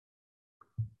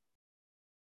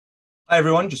Hi,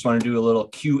 everyone. Just want to do a little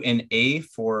Q&A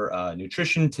for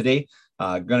nutrition today.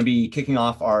 Going to be kicking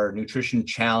off our nutrition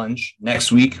challenge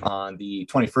next week on the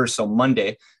 21st, so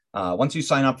Monday. Once you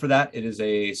sign up for that, it is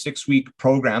a 6-week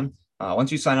program.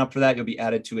 Once you sign up for that, you'll be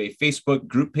added to a Facebook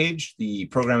group page. The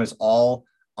program is all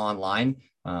online.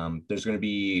 There's going to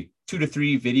be 2 to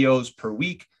 3 videos per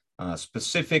week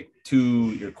specific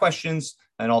to your questions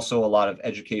and also a lot of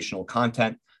educational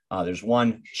content. There's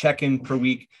one check-in per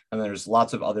week, and there's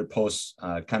lots of other posts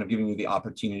kind of giving you the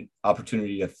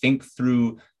opportunity to think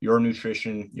through your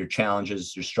nutrition, your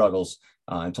challenges, your struggles,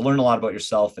 and to learn a lot about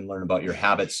yourself and learn about your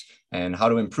habits and how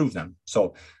to improve them.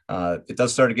 So it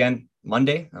does start again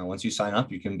Monday. Once you sign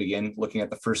up, you can begin looking at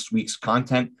the first week's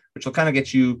content, which will kind of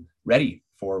get you ready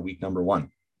for week number 1.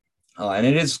 And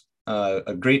it is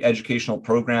a great educational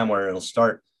program where it'll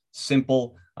start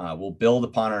simple. We'll build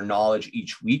upon our knowledge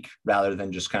each week rather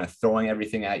than just kind of throwing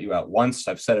everything at you at once.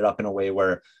 I've set it up in a way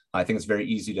where I think it's very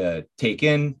easy to take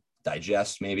in,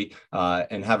 digest maybe,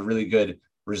 and have really good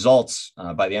results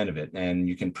by the end of it. And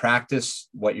you can practice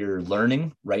what you're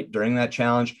learning right during that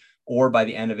challenge, or by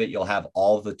the end of it, you'll have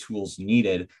all of the tools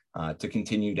needed to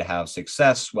continue to have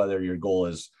success, whether your goal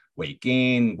is weight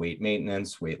gain, weight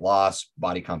maintenance, weight loss,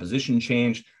 body composition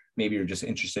change. Maybe you're just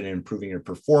interested in improving your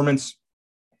performance.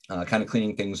 Kind of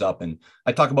cleaning things up. And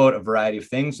I talk about a variety of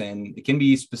things, and it can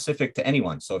be specific to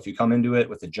anyone. So if you come into it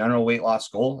with a general weight loss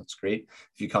goal, it's great.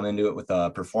 If you come into it with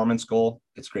a performance goal,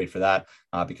 it's great for that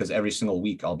because every single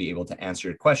week I'll be able to answer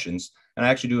your questions. And I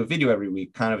actually do a video every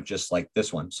week, kind of just like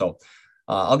this one. So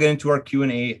I'll get into our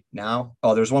Q&A now.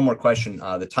 Oh, there's one more question.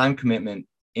 The time commitment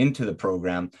into the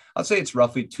program, I'd say it's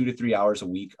roughly 2 to 3 hours a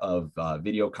week of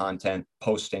video content,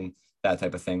 posting, that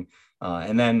type of thing.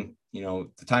 And then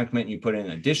the time commitment you put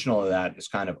in additional to that is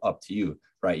kind of up to you,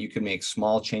 right? You can make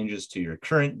small changes to your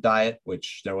current diet,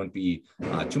 which there wouldn't be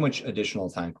too much additional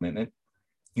time commitment.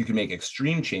 You can make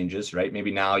extreme changes, right? Maybe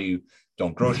now you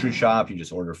don't grocery shop, you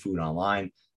just order food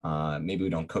online. Maybe we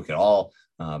don't cook at all.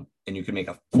 And you can make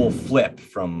a full flip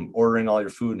from ordering all your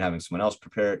food and having someone else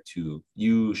prepare it to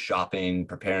you shopping,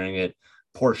 preparing it,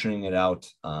 portioning it out.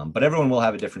 But everyone will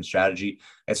have a different strategy.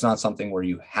 It's not something where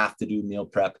you have to do meal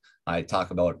prep. I talk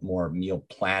about more meal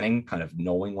planning, kind of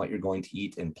knowing what you're going to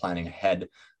eat and planning ahead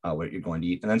what you're going to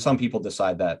eat. And then some people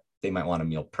decide that they might want to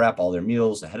meal prep all their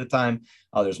meals ahead of time.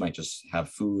 Others might just have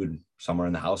food somewhere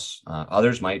in the house.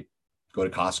 Others might go to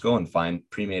Costco and find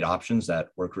pre-made options that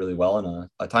work really well in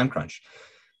a time crunch.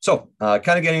 So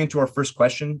kind of getting into our first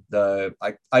question,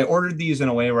 I ordered these in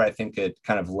a way where I think it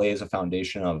kind of lays a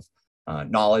foundation of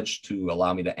knowledge to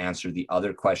allow me to answer the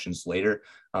other questions later.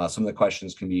 Some of the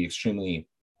questions can be extremely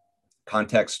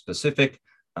context specific,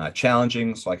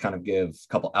 challenging. So I kind of give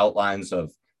a couple outlines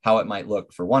of how it might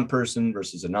look for one person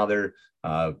versus another,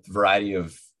 variety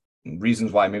of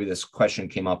reasons why maybe this question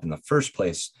came up in the first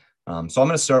place. So I'm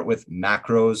going to start with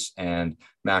macros and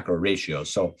macro ratios.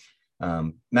 So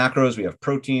macros, we have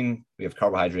protein, we have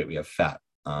carbohydrate, we have fat.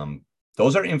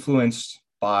 Those are influenced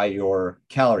by your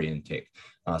calorie intake.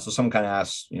 So someone kind of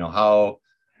asks,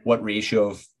 what ratio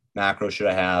of macro should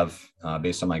I have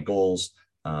based on my goals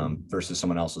versus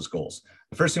someone else's goals?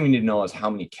 The first thing we need to know is how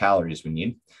many calories we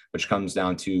need, which comes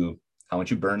down to how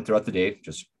much you burn throughout the day,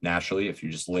 just naturally. If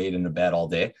you're just laid in the bed all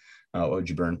day, what would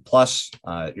you burn? Plus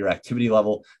your activity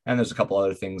level. And there's a couple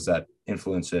other things that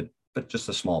influence it, but just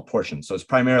a small portion. So it's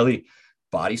primarily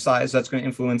body size that's going to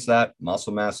influence that,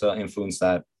 muscle mass influence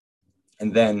that,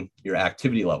 and then your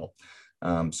activity level.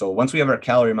 So once we have our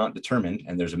calorie amount determined,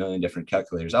 and there's a million different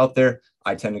calculators out there,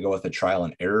 I tend to go with a trial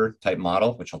and error type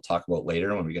model, which I'll talk about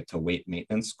later when we get to weight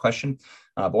maintenance question.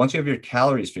 But once you have your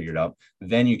calories figured out,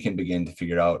 then you can begin to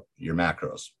figure out your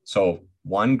macros. So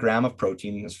 1 gram of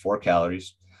protein is 4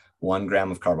 calories, 1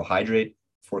 gram of carbohydrate,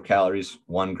 4 calories,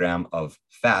 1 gram of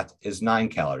fat is 9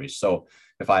 calories. So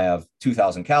if I have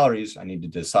 2,000 calories, I need to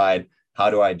decide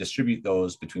how do I distribute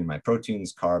those between my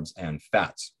proteins, carbs, and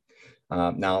fats.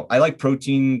 Now, I like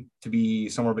protein to be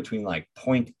somewhere between like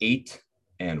 0.8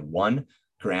 and 1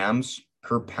 grams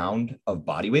per pound of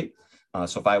body weight.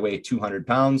 So if I weigh 200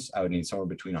 pounds, I would need somewhere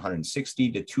between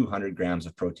 160 to 200 grams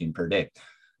of protein per day.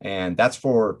 And that's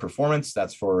for performance.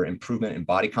 That's for improvement in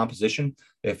body composition.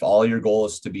 If all your goal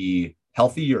is to be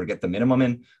healthy or get the minimum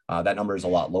in, that number is a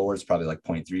lot lower. It's probably like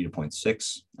 0.3 to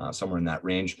 0.6, somewhere in that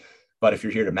range. But if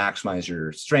you're here to maximize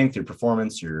your strength, your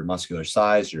performance, your muscular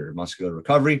size, your muscular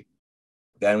recovery,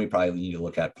 then we probably need to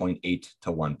look at 0.8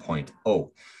 to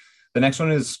 1.0. The next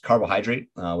one is carbohydrate,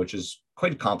 which is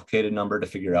quite a complicated number to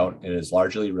figure out. It is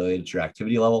largely related to your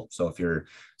activity level. So if you're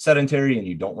sedentary and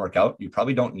you don't work out, you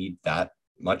probably don't need that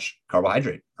much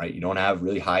carbohydrate, right? You don't have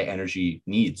really high energy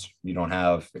needs. You don't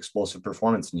have explosive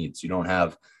performance needs. You don't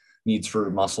have needs for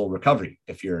muscle recovery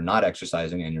if you're not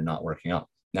exercising and you're not working out.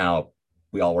 Now,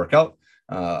 we all work out.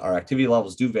 Our activity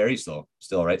levels do vary still,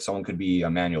 right? Someone could be a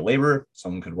manual laborer.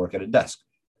 Someone could work at a desk.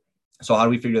 So how do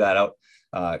we figure that out?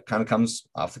 Kind of comes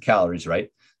off the calories, right?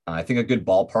 I think a good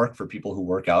ballpark for people who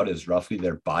work out is roughly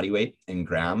their body weight in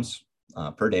grams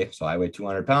per day. So I weigh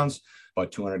 200 pounds,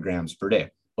 about 200 grams per day.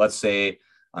 Let's say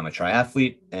I'm a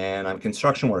triathlete and I'm a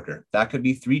construction worker. That could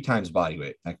be 3 times body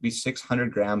weight. That could be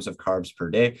 600 grams of carbs per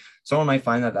day. Someone might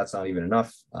find that that's not even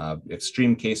enough.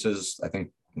 Extreme cases, I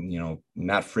think,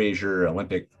 Matt Fraser,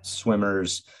 Olympic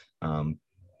swimmers,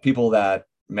 people that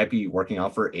might be working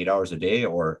out for 8 hours a day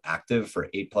or active for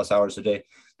 8+ hours a day,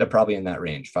 they're probably in that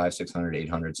range, 500, 600,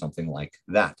 800, something like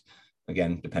that.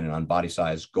 Again, depending on body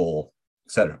size, goal,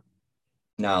 etc.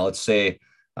 Now, let's say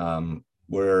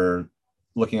we're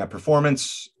looking at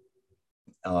performance,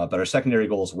 but our secondary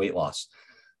goal is weight loss.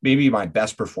 Maybe my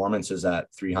best performance is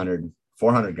at 300,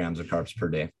 400 grams of carbs per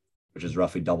day, which is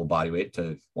roughly double body weight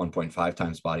to 1.5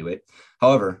 times body weight.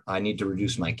 However, I need to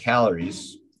reduce my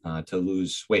calories to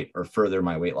lose weight or further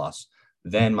my weight loss.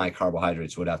 Then my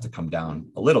carbohydrates would have to come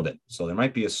down a little bit. So there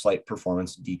might be a slight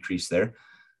performance decrease there.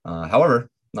 However,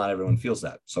 not everyone feels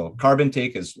that. So carb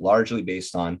intake is largely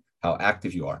based on how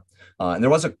active you are. And there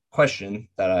was a question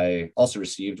that I also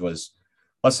received was,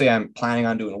 let's say I'm planning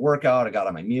on doing a workout. I got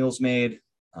all my meals made.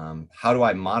 How do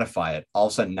I modify it? All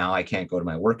of a sudden now I can't go to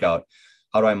my workout.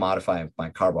 How do I modify my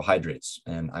carbohydrates?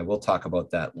 And I will talk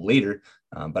about that later.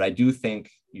 But I do think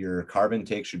your carb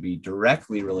intake should be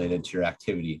directly related to your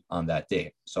activity on that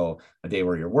day. So a day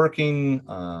where you're working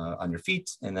on your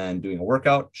feet and then doing a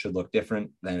workout should look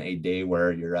different than a day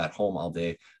where you're at home all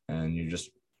day and you're just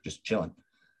chilling.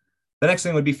 The next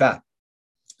thing would be fat.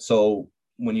 So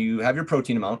when you have your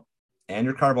protein amount and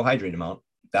your carbohydrate amount,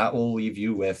 that will leave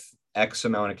you with X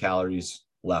amount of calories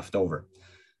left over.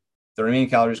 The remaining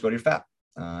calories go to your fat.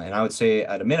 And I would say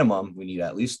at a minimum, we need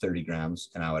at least 30 grams.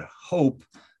 And I would hope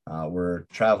we're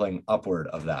traveling upward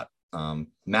of that.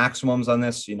 Maximums on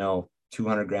this,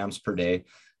 200 grams per day.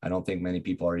 I don't think many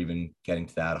people are even getting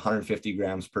to that. 150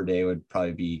 grams per day would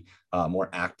probably be more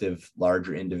active,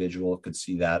 larger individual could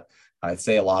see that. I'd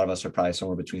say a lot of us are probably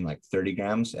somewhere between like 30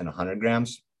 grams and 100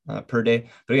 grams per day.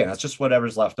 But again, that's just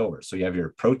whatever's left over. So you have your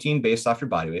protein based off your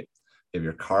body weight. You have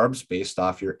your carbs based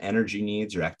off your energy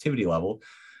needs, your activity level.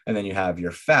 And then you have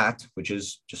your fat, which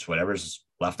is just whatever's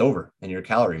left over in your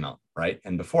calorie amount, right?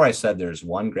 And before I said there's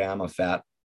 1 gram of fat,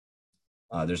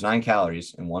 there's 9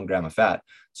 calories in 1 gram of fat.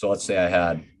 So let's say I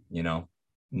had,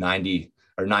 90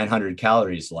 or 900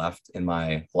 calories left in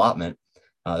my allotment.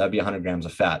 That'd be 100 grams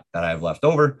of fat that I have left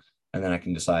over. And then I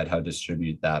can decide how to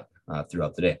distribute that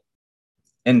throughout the day.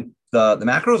 And the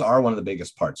macros are one of the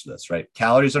biggest parts of this, right?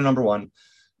 Calories are number 1.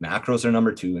 Macros are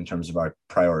number 2 in terms of our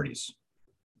priorities.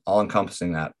 All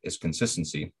encompassing that is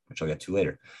consistency, which I'll get to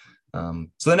later.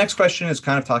 So the next question is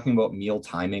kind of talking about meal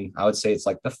timing. I would say it's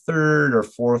like the 3rd or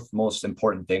 4th most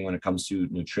important thing when it comes to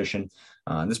nutrition.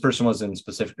 This person was in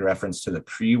specific reference to the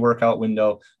pre-workout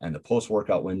window and the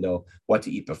post-workout window, what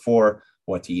to eat before,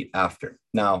 what to eat after.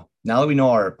 Now that we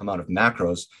know our amount of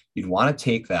macros, you'd want to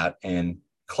take that and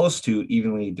close to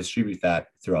evenly distribute that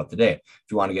throughout the day.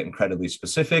 If you want to get incredibly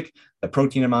specific, the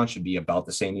protein amount should be about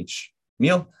the same each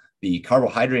meal. The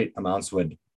carbohydrate amounts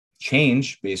would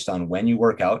change based on when you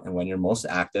work out and when you're most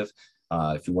active.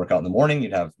 If you work out in the morning,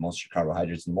 you'd have most of your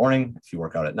carbohydrates in the morning. If you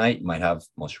work out at night, you might have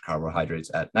most of your carbohydrates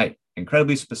at night.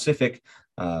 Incredibly specific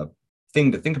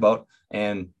thing to think about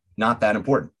and not that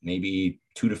important. Maybe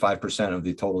 2 to 5% of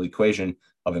the total equation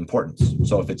of importance.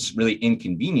 So if it's really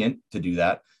inconvenient to do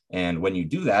that, and when you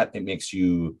do that, it makes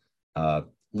you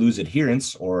lose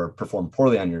adherence or perform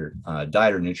poorly on your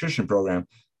diet or nutrition program,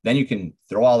 then you can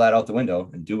throw all that out the window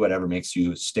and do whatever makes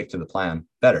you stick to the plan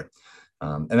better.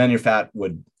 And then your fat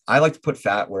I like to put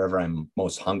fat wherever I'm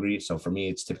most hungry. So for me,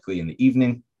 it's typically in the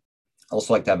evening. I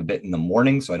also like to have a bit in the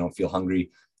morning so I don't feel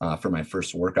hungry for my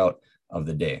first workout of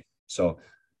the day. So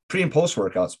pre and post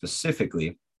workout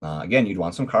specifically, again, you'd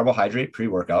want some carbohydrate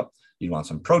pre-workout, you'd want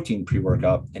some protein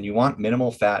pre-workout, and you want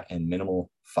minimal fat and minimal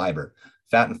fiber.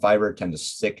 Fat and fiber tend to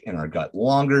stick in our gut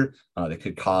longer. They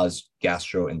could cause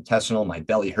gastrointestinal, my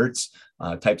belly hurts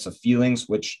types of feelings,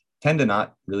 which tend to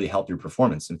not really help your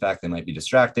performance. In fact, they might be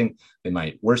distracting. They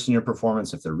might worsen your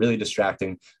performance if they're really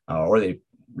distracting, or they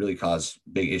really cause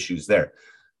big issues there.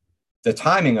 The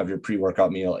timing of your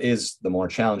pre-workout meal is the more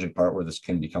challenging part where this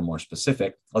can become more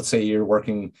specific. Let's say you're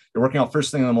working out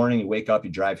first thing in the morning, you wake up, you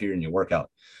drive here and you work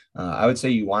out. I would say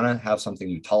you want to have something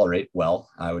you tolerate well.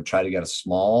 I would try to get a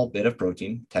small bit of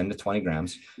protein, 10 to 20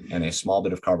 grams, and a small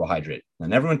bit of carbohydrate.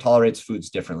 And everyone tolerates foods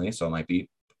differently. So it might be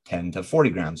 10 to 40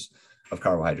 grams of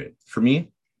carbohydrate. For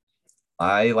me,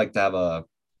 I like to have a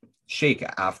shake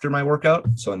after my workout.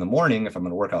 So in the morning, if I'm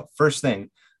going to work out first thing,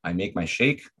 I make my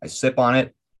shake, I sip on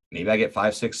it. Maybe I get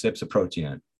 5-6 sips of protein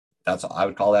in it. I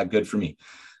would call that good for me.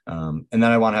 And then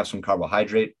I want to have some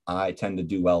carbohydrate. I tend to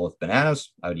do well with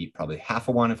bananas. I would eat probably half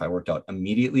of one if I worked out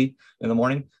immediately in the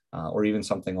morning, or even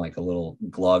something like a little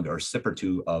glug or sip or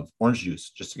two of orange juice,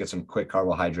 just to get some quick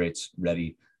carbohydrates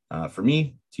ready for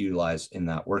me to utilize in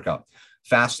that workout.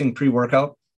 Fasting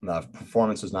pre-workout,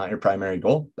 performance is not your primary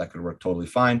goal. That could work totally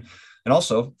fine. And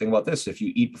also think about this: if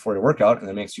you eat before your workout and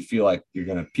it makes you feel like you're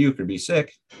going to puke or be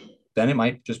sick, then it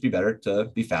might just be better to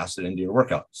be fasted into your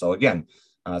workout. So again,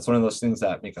 it's one of those things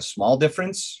that make a small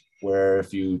difference, where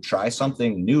if you try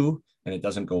something new and it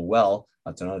doesn't go well,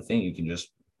 that's another thing you can just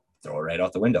throw it right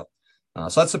out the window.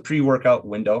 So that's the pre-workout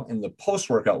window. In the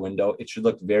post-workout window, it should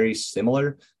look very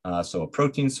similar. So a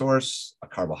protein source, a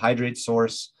carbohydrate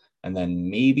source, and then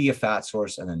maybe a fat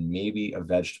source, and then maybe a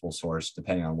vegetable source,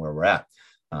 depending on where we're at.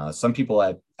 Some people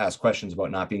have asked questions about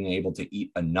not being able to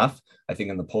eat enough. I think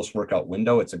in the post-workout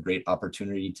window, it's a great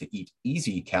opportunity to eat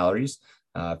easy calories.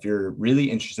 If you're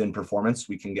really interested in performance,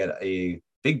 we can get a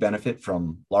big benefit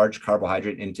from large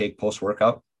carbohydrate intake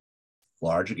post-workout.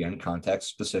 Large, again, context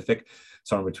specific,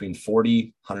 somewhere between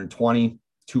 40, 120,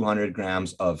 200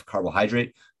 grams of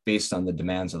carbohydrate based on the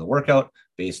demands of the workout,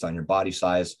 based on your body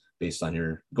size, based on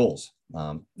your goals.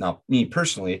 Now, me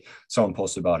personally, someone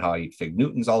posted about how I eat Fig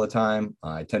Newtons all the time.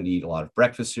 I tend to eat a lot of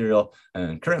breakfast cereal,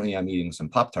 and currently I'm eating some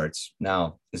Pop-Tarts.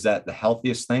 Now, is that the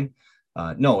healthiest thing?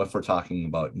 No, if we're talking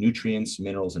about nutrients,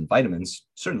 minerals, and vitamins,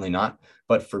 certainly not.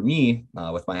 But for me,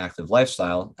 with my active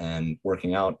lifestyle and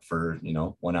working out for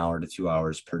 1 hour to 2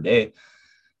 hours per day,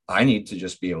 I need to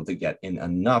just be able to get in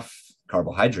enough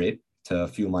carbohydrate to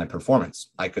fuel my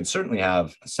performance. I could certainly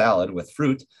have a salad with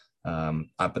fruit,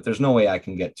 but there's no way I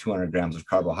can get 200 grams of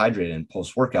carbohydrate in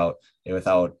post-workout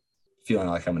without feeling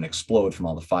like I'm going to explode from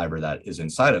all the fiber that is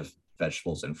inside of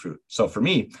vegetables and fruit. So for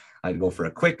me, I'd go for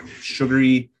a quick,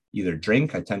 sugary, either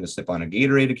drink. I tend to sip on a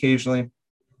Gatorade occasionally,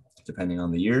 depending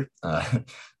on the year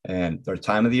or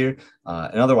time of the year.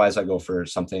 And otherwise, I go for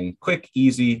something quick,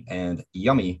 easy, and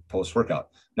yummy post-workout.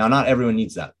 Now, not everyone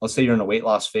needs that. Let's say you're in a weight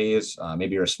loss phase.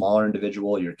 Maybe you're a smaller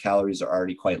individual. Your calories are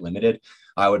already quite limited.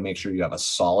 I would make sure you have a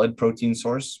solid protein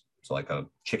source. So like a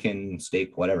chicken,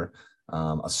 steak, whatever.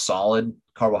 A solid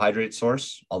carbohydrate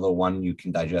source, although one you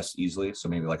can digest easily. So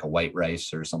maybe like a white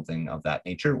rice or something of that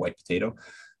nature, white potato.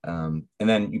 And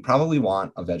then you probably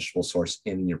want a vegetable source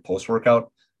in your post-workout,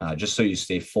 just so you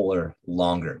stay fuller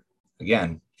longer.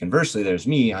 Again, conversely, there's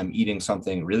me. I'm eating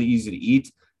something really easy to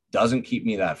eat, doesn't keep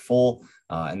me that full.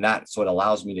 And that's what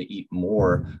allows me to eat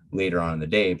more later on in the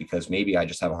day, because maybe I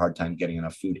just have a hard time getting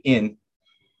enough food in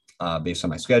based on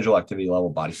my schedule, activity level,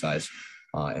 body size,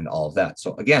 and all of that.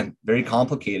 So again, very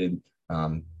complicated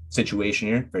situation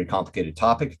here, very complicated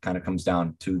topic. It kind of comes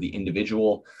down to the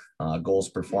individual goals,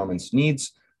 performance,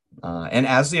 needs. And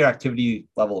as your activity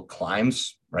level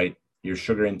climbs, right, your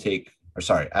sugar intake,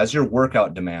 as your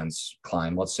workout demands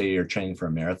climb, let's say you're training for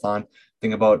a marathon,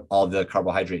 think about all the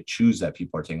carbohydrate chews that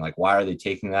people are taking. Like, why are they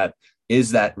taking that? Is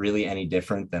that really any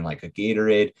different than like a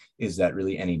Gatorade? Is that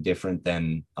really any different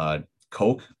than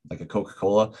Coke, like a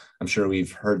Coca-Cola? I'm sure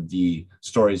we've heard the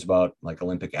stories about like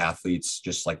Olympic athletes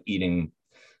just like eating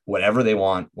whatever they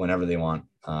want, whenever they want,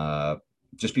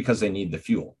 just because they need the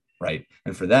fuel, right?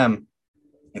 And for them,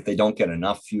 if they don't get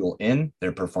enough fuel in,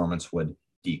 their performance would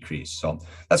decrease. So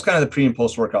that's kind of the pre and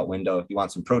post workout window. You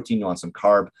want some protein, you want some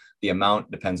carb. The amount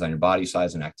depends on your body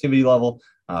size and activity level.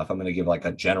 If I'm going to give like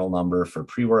a general number for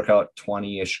pre-workout,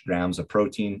 20-ish grams of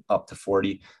protein up to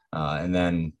 40, and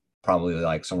then probably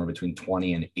like somewhere between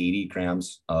 20 and 80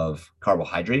 grams of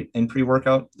carbohydrate in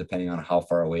pre-workout, depending on how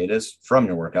far away it is from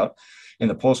your workout. In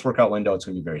the post-workout window, it's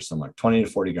going to be very similar: 20 to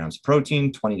 40 grams of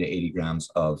protein, 20 to 80 grams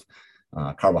of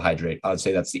carbohydrate. I would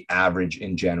say that's the average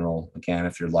in general. Again,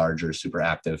 if you're larger, super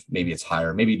active, maybe it's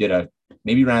higher. Maybe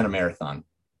you ran a marathon.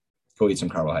 Go eat some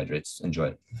carbohydrates. Enjoy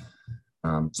it.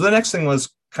 So the next thing was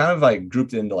kind of like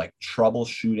grouped into like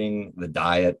troubleshooting the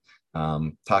diet,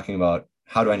 talking about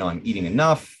how do I know I'm eating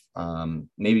enough?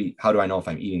 Maybe how do I know if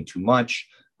I'm eating too much?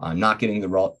 I'm not getting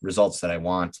the results that I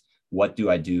want. What do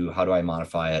I do? How do I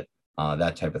modify it?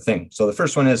 That type of thing. So the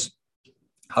first one is,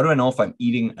 how do I know if I'm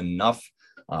eating enough?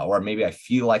 Or maybe I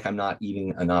feel like I'm not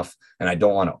eating enough and I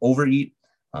don't want to overeat.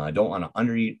 I don't want to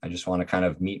undereat. I just want to kind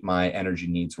of meet my energy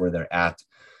needs where they're at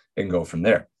and go from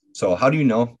there. So how do you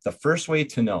know? The first way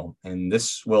to know, and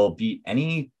this will beat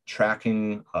any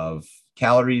tracking of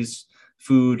calories,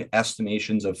 food,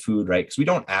 estimations of food, right? Because we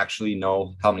don't actually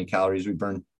know how many calories we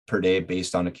burn per day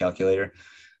based on a calculator.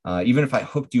 Even if I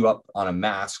hooked you up on a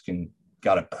mask and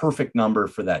got a perfect number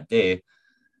for that day,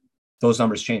 those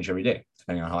numbers change every day,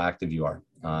 depending on how active you are.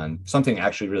 Something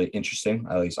actually really interesting,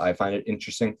 at least I find it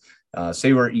interesting.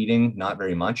 Say we're eating not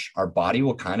very much, our body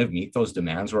will kind of meet those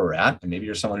demands where we're at. And maybe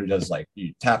you're someone who does like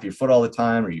you tap your foot all the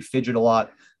time, or you fidget a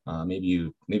lot. Maybe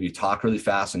you talk really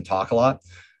fast and talk a lot.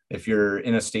 If you're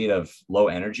in a state of low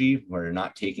energy where you're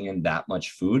not taking in that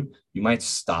much food, you might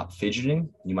stop fidgeting.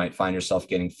 You might find yourself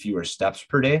getting fewer steps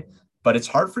per day, but it's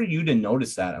hard for you to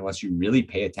notice that unless you really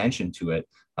pay attention to it.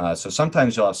 So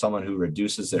sometimes you'll have someone who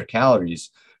reduces their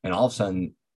calories and all of a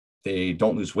sudden they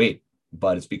don't lose weight,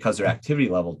 but it's because their activity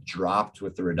level dropped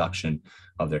with the reduction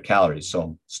of their calories.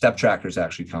 So step trackers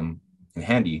actually come in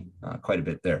handy quite a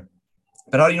bit there.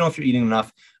 But how do you know if you're eating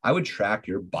enough? I would track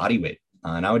your body weight.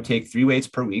 And I would take 3 weights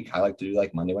per week. I like to do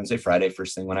like Monday, Wednesday, Friday,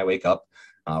 first thing when I wake up,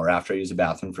 or after I use the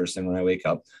bathroom, first thing when I wake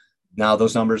up. Now,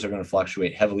 those numbers are going to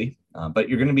fluctuate heavily, but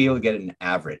you're going to be able to get an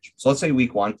average. So let's say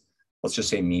week 1, let's just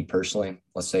say me personally,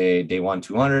 let's say day 1,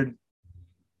 200,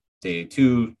 day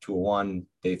 2, 201,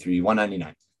 day 3,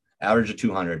 199, average of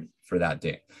 200 for that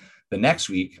day. The next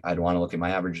week, I'd want to look at my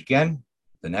average again.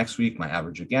 The next week, my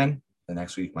average again. The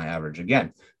next week, my average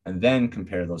again, and then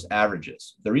compare those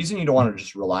averages. The reason you don't want to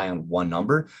just rely on one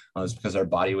number is because our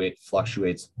body weight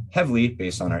fluctuates heavily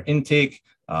based on our intake,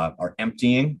 our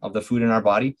emptying of the food in our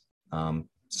body,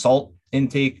 salt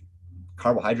intake,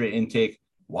 carbohydrate intake,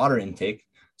 water intake,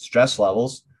 stress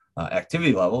levels,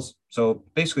 activity levels. So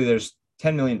basically there's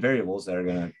 10 million variables that are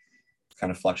going to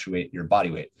kind of fluctuate your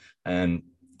body weight. And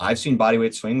I've seen body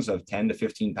weight swings of 10 to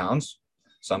 15 pounds.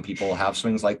 Some people have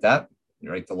swings like that.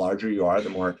 Right? The larger you are,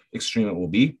 the more extreme it will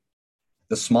be.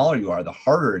 The smaller you are, the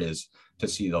harder it is to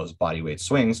see those body weight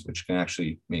swings, which can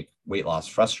actually make weight loss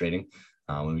frustrating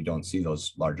when we don't see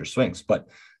those larger swings. But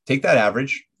take that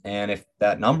average, and if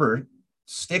that number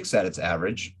sticks at its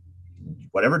average,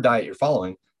 whatever diet you're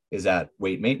following is at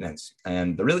weight maintenance.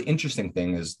 And the really interesting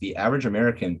thing is the average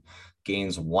American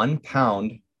gains 1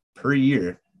 pound per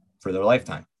year for their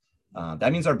lifetime.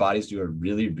 That means our bodies do a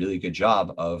really, really good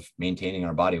job of maintaining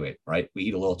our body weight, right? We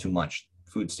eat a little too much.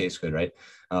 Food tastes good, right?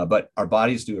 But our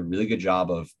bodies do a really good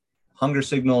job of hunger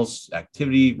signals,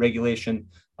 activity regulation.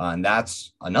 And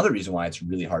that's another reason why it's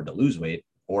really hard to lose weight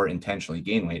or intentionally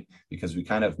gain weight, because we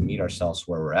kind of meet ourselves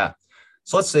where we're at.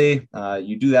 So let's say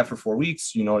you do that for 4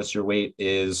 weeks. You notice your weight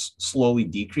is slowly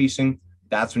decreasing.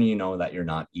 That's when you know that you're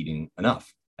not eating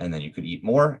enough. And then you could eat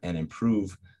more and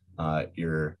improve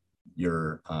your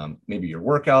maybe your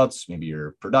workouts, maybe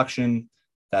your production,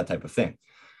 that type of thing.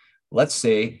 Let's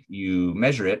say you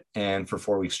measure it and for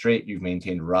 4 weeks straight, you've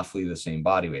maintained roughly the same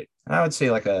body weight. And I would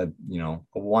say like a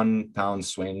 1 pound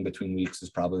swing between weeks is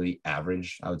probably the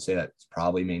average. I would say that's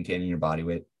probably maintaining your body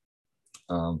weight.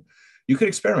 You could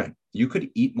experiment. You could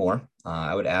eat more.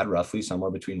 I would add roughly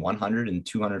somewhere between 100 and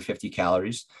 250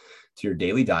 calories to your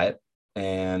daily diet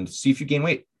and see if you gain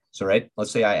weight. So, right,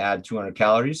 let's say I add 200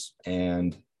 calories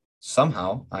and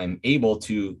somehow I'm able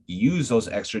to use those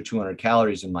extra 200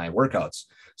 calories in my workouts.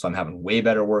 So I'm having way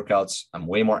better workouts. I'm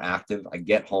way more active. I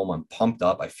get home, I'm pumped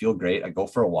up. I feel great. I go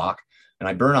for a walk and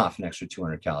I burn off an extra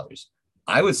 200 calories.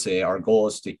 I would say our goal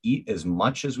is to eat as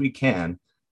much as we can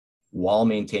while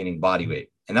maintaining body weight.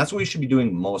 And that's what we should be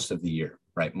doing most of the year,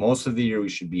 right? Most of the year, we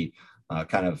should be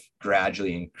kind of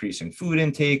gradually increasing food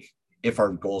intake if our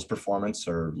goal is performance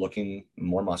or looking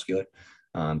more muscular.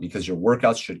 Because your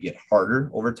workouts should get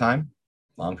harder over time,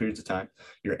 long periods of time.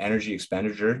 Your energy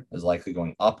expenditure is likely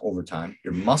going up over time.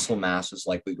 Your muscle mass is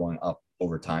likely going up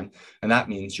over time. And that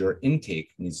means your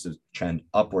intake needs to trend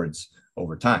upwards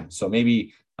over time. So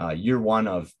maybe year 1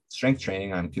 of strength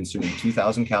training, I'm consuming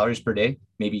 2,000 calories per day.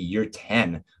 Maybe year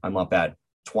 10, I'm up at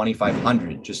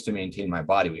 2,500 just to maintain my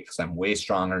body weight because I'm way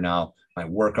stronger now. My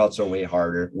workouts are way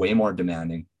harder, way more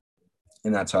demanding.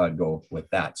 And that's how I'd go with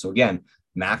that. So again,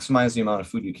 maximize the amount of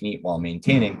food you can eat while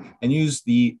maintaining and use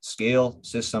the scale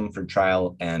system for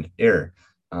trial and error.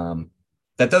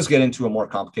 That does get into a more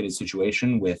complicated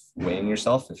situation with weighing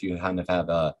yourself. If you kind of have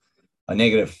a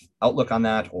negative outlook on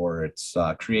that, or it's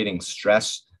creating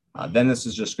stress, then this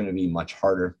is just going to be much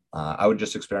harder. I would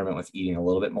just experiment with eating a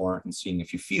little bit more and seeing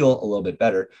if you feel a little bit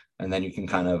better. And then you can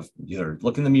kind of either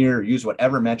look in the mirror or use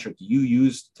whatever metric you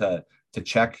use to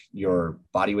check your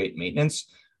body weight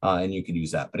maintenance. And you can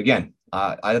use that. But again,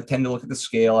 I tend to look at the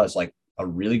scale as like a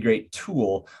really great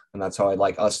tool. And that's how I'd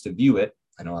like us to view it.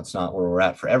 I know that's not where we're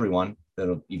at for everyone.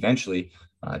 That'll eventually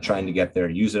trying to get there,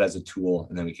 use it as a tool,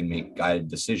 and then we can make guided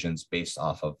decisions based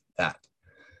off of that.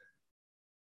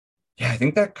 Yeah, I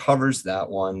think that covers that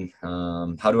one.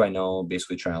 How do I know?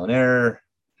 Basically, trial and error.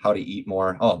 How to eat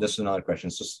more? Oh, this is another question.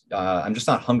 It's just I'm just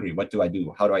not hungry. What do I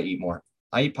do? How do I eat more?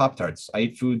 I eat Pop-Tarts. I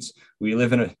eat foods. We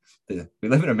live in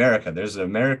America. There's an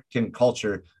American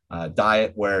culture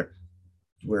diet where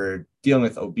we're dealing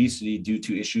with obesity due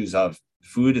to issues of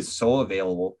food is so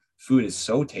available, food is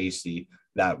so tasty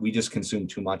that we just consume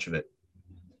too much of it.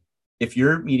 If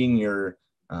you're meeting your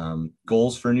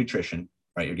goals for nutrition,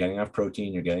 right? You're getting enough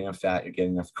protein, you're getting enough fat, you're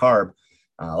getting enough carb.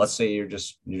 Let's say you're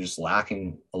just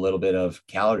lacking a little bit of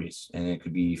calories, and it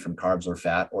could be from carbs or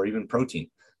fat or even protein.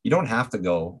 You don't have to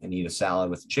go and eat a salad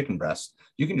with chicken breast.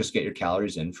 You can just get your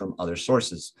calories in from other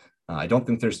sources. I don't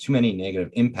think there's too many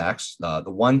negative impacts. The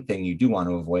one thing you do want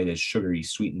to avoid is sugary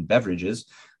sweetened beverages,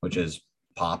 which is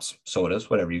pops, sodas,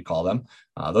 whatever you call them.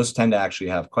 Those tend to actually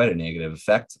have quite a negative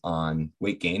effect on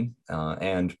weight gain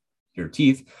and your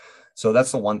teeth. So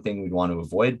that's the one thing we'd want to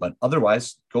avoid. But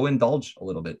otherwise, go indulge a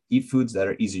little bit. Eat foods that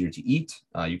are easier to eat.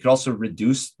 You could also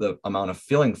reduce the amount of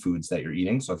filling foods that you're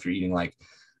eating. So if you're eating like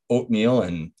oatmeal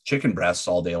and chicken breasts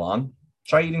all day long,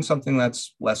 try eating something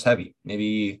that's less heavy.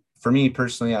 Maybe for me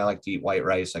personally, I like to eat white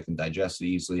rice. I can digest it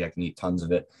easily. I can eat tons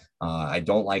of it. I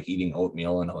don't like eating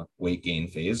oatmeal in a weight gain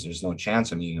phase. There's no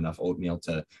chance I'm eating enough oatmeal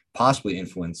to possibly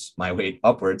influence my weight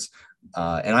upwards.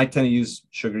 And I tend to use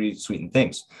sugary sweetened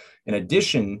things. In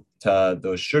addition to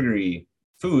those sugary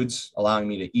foods, allowing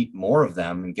me to eat more of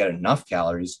them and get enough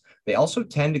calories, they also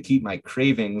tend to keep my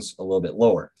cravings a little bit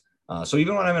lower. So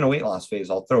even when I'm in a weight loss phase,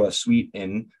 I'll throw a sweet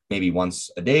in maybe once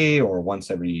a day or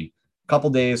once every couple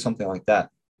days, something like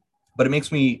that. But it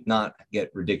makes me not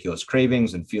get ridiculous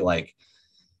cravings and feel like,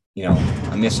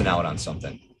 I'm missing out on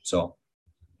something. So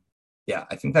yeah,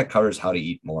 I think that covers how to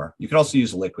eat more. You could also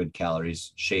use liquid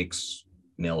calories, shakes,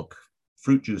 milk,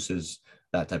 fruit juices,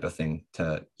 that type of thing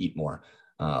to eat more.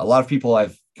 A lot of people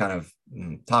I've kind of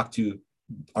talked to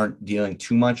aren't dealing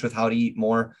too much with how to eat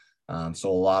more. So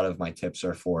a lot of my tips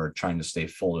are for trying to stay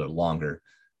fuller longer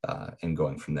and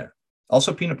going from there.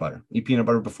 Also, peanut butter. Eat peanut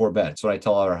butter before bed. That's what I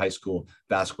tell our high school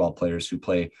basketball players who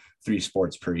play 3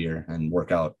 sports per year and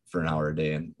work out for an hour a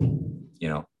day. And,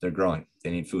 they're growing.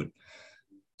 They need food.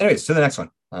 Anyways, to the next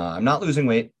one. I'm not losing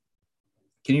weight.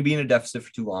 Can you be in a deficit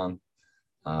for too long?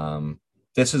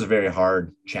 This is a very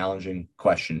hard, challenging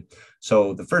question.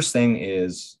 So the first thing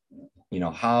is,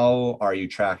 how are you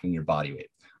tracking your body weight?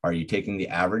 Are you taking the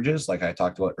averages like I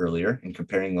talked about earlier and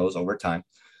comparing those over time?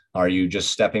 Are you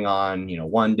just stepping on,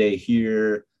 one day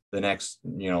here, the next,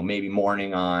 maybe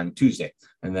morning on Tuesday,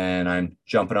 and then I'm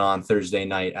jumping on Thursday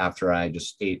night after I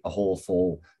just ate a whole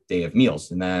full day of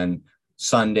meals, and then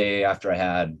Sunday after I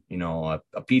had,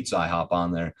 a pizza, I hop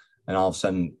on there, and all of a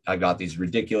sudden I got these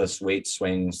ridiculous weight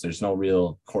swings. There's no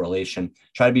real correlation.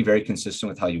 Try to be very consistent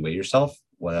with how you weigh yourself,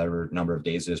 whatever number of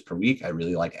days it is per week. I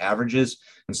really like averages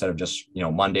instead of just,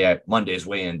 Monday's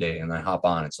weigh-in day, and then I hop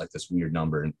on. It's like this weird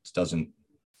number, and it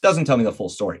doesn't tell me the full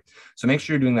story. So make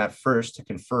sure you're doing that first to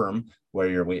confirm where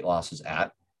your weight loss is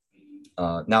at.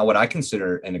 Now, what I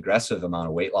consider an aggressive amount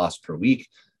of weight loss per week,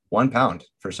 1 pound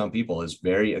for some people is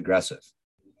very aggressive.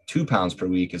 2 pounds per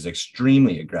week is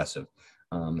extremely aggressive.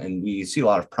 And we see a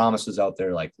lot of promises out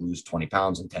there like lose 20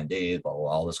 pounds in 10 days, blah, blah,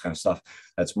 blah, all this kind of stuff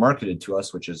that's marketed to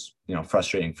us, which is,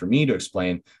 frustrating for me to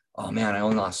explain. Oh man, I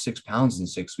only lost 6 pounds in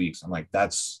 6 weeks. I'm like,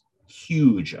 that's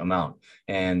huge amount.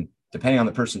 And depending on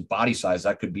the person's body size,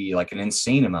 that could be like an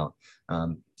insane amount.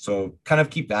 So kind of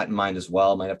keep that in mind as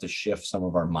well. Might have to shift some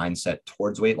of our mindset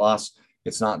towards weight loss.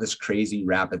 It's not this crazy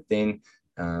rapid thing.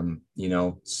 A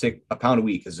pound a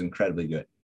week is incredibly good.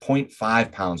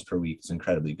 0.5 pounds per week is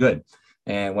incredibly good.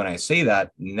 And when I say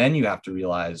that, then you have to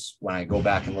realize when I go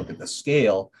back and look at the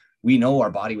scale, we know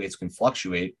our body weights can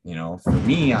fluctuate. For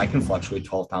me, I can fluctuate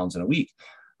 12 pounds in a week.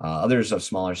 Others of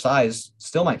smaller size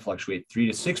still might fluctuate 3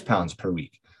 to 6 pounds per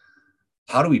week.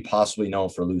 How do we possibly know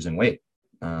if we're losing weight?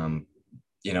 And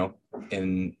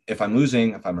if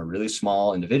I'm a really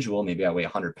small individual, maybe I weigh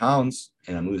 100 pounds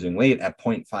and I'm losing weight at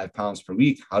 0.5 pounds per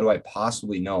week, how do I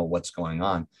possibly know what's going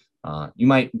on? You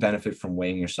might benefit from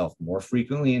weighing yourself more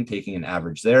frequently and taking an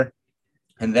average there,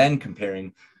 and then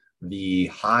comparing the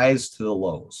highs to the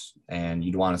lows. And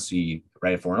you'd want to see,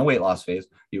 right, if we're in a weight loss phase,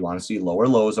 you want to see lower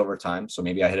lows over time. So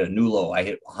maybe I hit a new low. I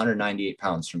hit 198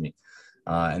 pounds for me.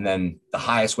 And then the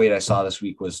highest weight I saw this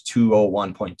week was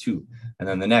 201.2. And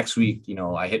then the next week,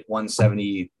 I hit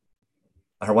 170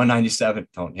 or 197.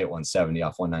 Don't hit 170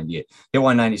 off 198. Hit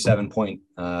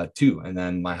 197.2. And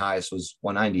then my highest was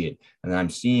 198. And then I'm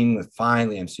seeing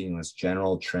this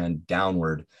general trend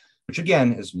downward, which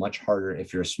again is much harder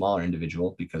if you're a smaller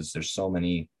individual because there's so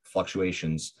many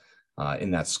fluctuations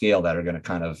in that scale that are going to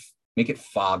kind of make it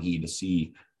foggy to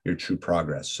see your true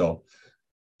progress. So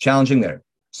challenging there.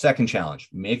 Second challenge,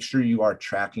 make sure you are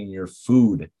tracking your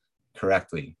food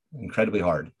correctly. Incredibly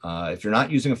hard. If you're not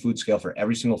using a food scale for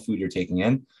every single food you're taking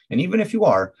in, and even if you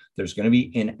are, there's going to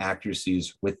be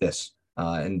inaccuracies with this.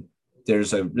 And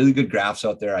there's a really good graphs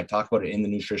out there. I talk about it in the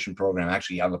nutrition program. I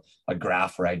actually have a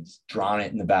graph where I've drawn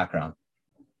it in the background.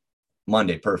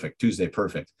 Monday, perfect. Tuesday,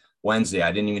 perfect. Wednesday,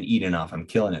 I didn't even eat enough. I'm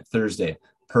killing it. Thursday,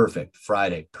 perfect.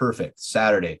 Friday, perfect.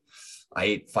 Saturday, I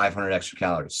ate 500 extra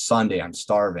calories. Sunday, I'm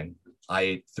starving. I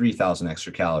ate 3,000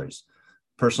 extra calories.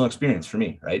 Personal experience for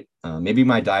me, right? Maybe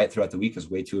my diet throughout the week is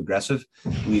way too aggressive,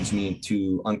 leads me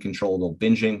to uncontrollable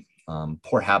binging,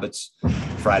 poor habits.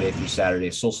 Friday through Saturday,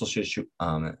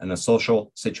 in a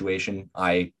social situation,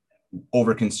 I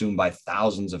overconsume by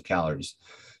thousands of calories,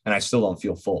 and I still don't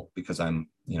feel full because I'm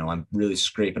really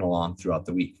scraping along throughout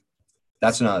the week.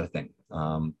 That's another thing.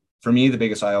 For me, the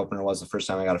biggest eye opener was the first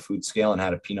time I got a food scale and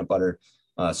had a peanut butter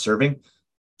serving.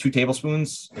 2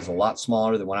 tablespoons is a lot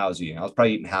smaller than what I was eating. I was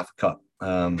probably eating half a cup.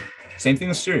 Same thing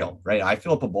with cereal, right? I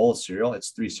fill up a bowl of cereal, it's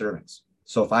 3 servings.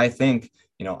 So if I think,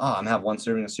 I'm gonna have 1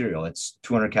 serving of cereal, it's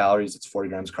 200 calories, it's 40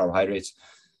 grams of carbohydrates.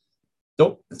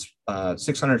 Nope, it's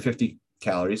 650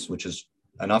 calories, which is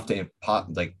enough to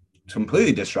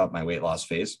completely disrupt my weight loss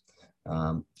phase,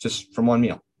 just from one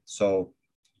meal. So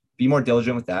be more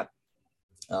diligent with that.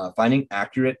 Finding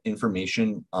accurate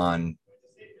information on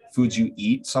foods you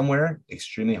eat somewhere,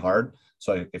 extremely hard.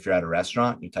 So if you're at a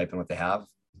restaurant, you type in what they have,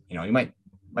 you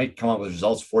might come up with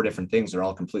results, 4 different things. They're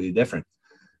all completely different.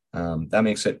 That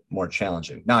makes it more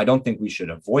challenging. Now, I don't think we should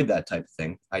avoid that type of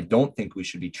thing. I don't think we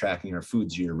should be tracking our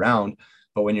foods year round,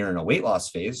 but when you're in a weight loss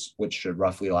phase, which should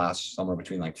roughly last somewhere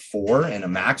between like 4 and a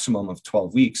maximum of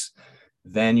 12 weeks,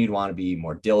 then you'd want to be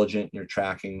more diligent in your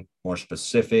tracking, more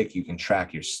specific. You can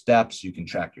track your steps, you can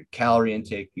track your calorie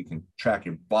intake, you can track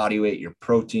your body weight, your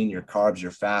protein, your carbs,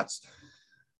 your fats,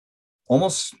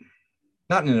 almost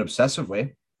not in an obsessive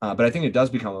way. But I think it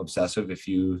does become obsessive if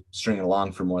you string it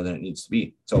along for more than it needs to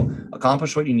be. So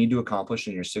accomplish what you need to accomplish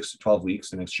in your 6 to 12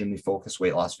 weeks, an extremely focused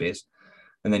weight loss phase.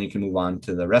 And then you can move on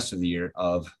to the rest of the year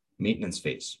of maintenance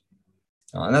phase.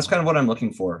 And that's kind of what I'm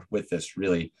looking for with this,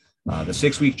 really. The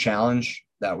 6-week challenge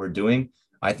that we're doing,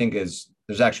 I think there's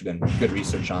actually been good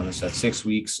research on this, that 6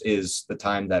 weeks is the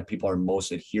time that people are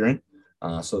most adherent.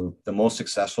 So the most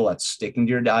successful at sticking to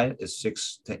your diet is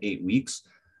 6 to 8 weeks.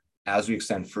 As we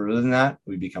extend further than that,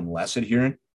 we become less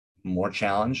adherent, more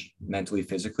challenged mentally,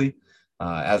 physically.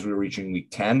 As we're reaching week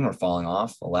 10, we're falling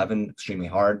off. 11, extremely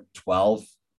hard. 12,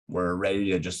 we're ready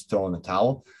to just throw in the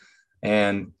towel.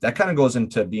 And that kind of goes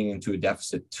into being into a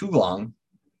deficit too long.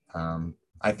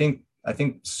 I think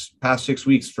past 6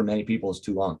 weeks for many people is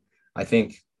too long. I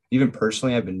think even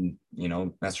personally, I've been,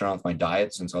 messing around with my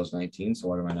diet since I was 19. So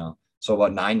what am I now? So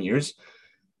about 9 years.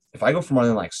 If I go for more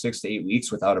than like 6 to 8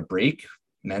 weeks without a break,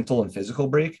 mental and physical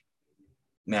break,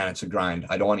 man, it's a grind.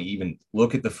 I don't want to even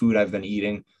look at the food I've been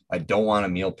eating. I don't want to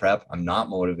meal prep. I'm not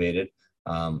motivated.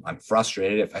 I'm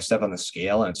frustrated. If I step on the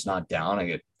scale and it's not down, I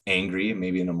get angry,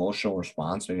 maybe an emotional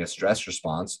response, maybe a stress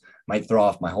response, might throw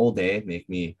off my whole day, make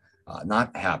me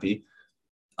not happy.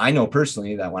 I know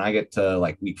personally that when I get to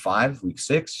like week 5, week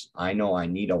 6, I know I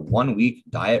need a 1-week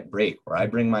diet break where I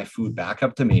bring my food back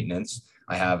up to maintenance.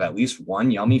 I have at least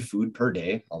 1 yummy food per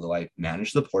day, although I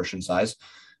manage the portion size,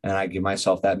 and I give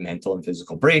myself that mental and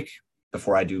physical break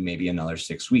before I do maybe another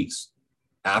 6 weeks.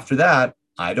 After that,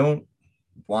 I don't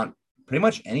want pretty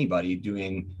much anybody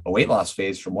doing a weight loss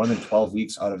phase for more than 12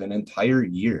 weeks out of an entire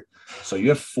year. So you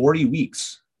have 40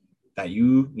 weeks that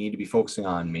you need to be focusing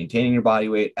on maintaining your body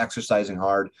weight, exercising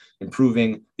hard,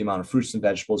 improving the amount of fruits and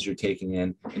vegetables you're taking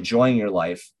in, enjoying your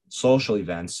life, social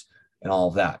events, and all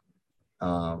of that.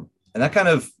 And that kind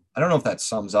of, I don't know if that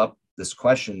sums up this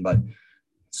question, but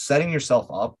setting yourself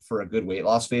up for a good weight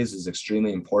loss phase is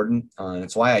extremely important. And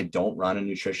it's why I don't run a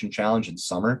nutrition challenge in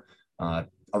summer.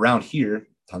 Around here,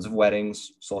 tons of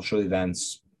weddings, social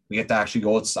events. We get to actually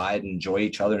go outside and enjoy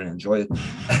each other and enjoy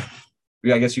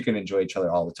I guess you can enjoy each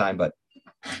other all the time, but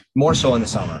more so in the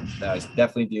summer. I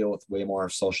definitely deal with way more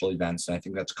social events. And I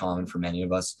think that's common for many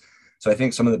of us. So I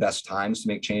think some of the best times to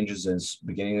make changes is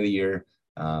beginning of the year,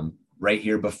 right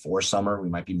here before summer. We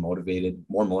might be more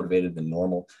motivated than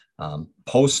normal.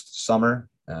 Post summer,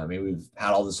 maybe we've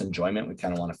had all this enjoyment. We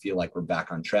kind of want to feel like we're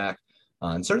back on track.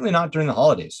 And certainly not during the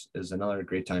holidays is another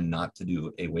great time not to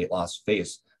do a weight loss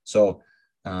phase. So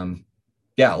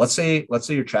let's say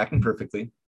you're tracking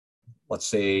perfectly. Let's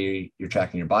say you're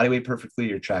tracking your body weight perfectly.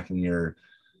 You're tracking your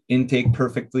intake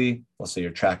perfectly, let's say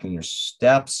you're tracking your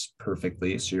steps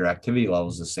perfectly, so your activity level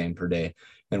is the same per day,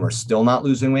 and we're still not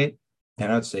losing weight,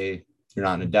 and I'd say you're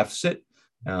not in a deficit,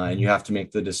 and you have to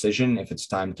make the decision if it's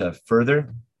time to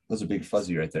further. There's a big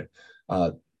fuzzy right there.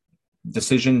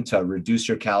 Decision to reduce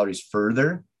your calories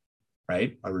further,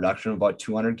 right? A reduction of about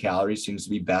 200 calories seems to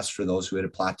be best for those who hit a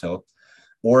plateau.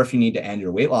 Or if you need to end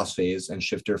your weight loss phase and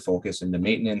shift your focus into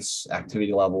maintenance,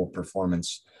 activity level,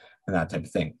 performance, and that type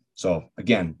of thing. So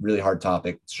again, really hard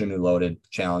topic, extremely loaded,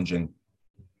 challenging,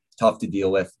 tough to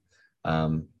deal with.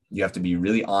 You have to be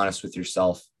really honest with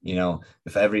yourself.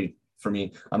 For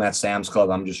me, I'm at Sam's Club,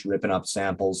 I'm just ripping up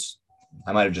samples.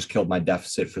 I might have just killed my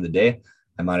deficit for the day.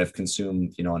 I might have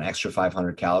consumed, an extra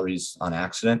 500 calories on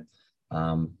accident.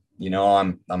 I'm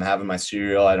having my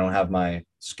cereal. I don't have my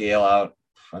scale out.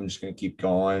 I'm just going to keep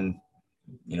going,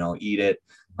 eat it.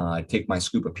 I take my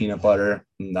scoop of peanut butter,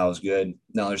 and that was good.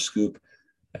 Another scoop.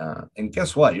 And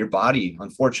guess what? Your body,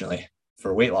 unfortunately,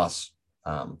 for weight loss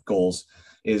goals,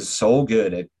 is so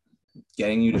good at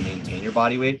getting you to maintain your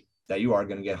body weight that you are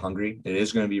going to get hungry. It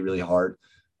is going to be really hard.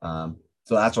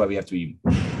 So that's why we have to be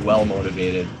well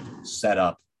motivated, set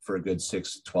up for a good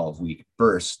 6 to 12 week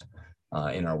burst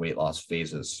in our weight loss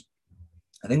phases.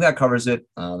 I think that covers it.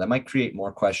 That might create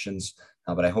more questions,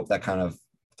 but I hope that kind of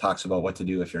talks about what to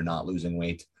do if you're not losing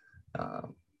weight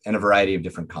and a variety of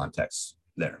different contexts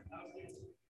there.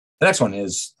 The next one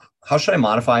is, how should I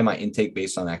modify my intake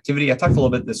based on activity? I talked a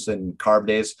little bit this in carb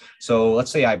days. So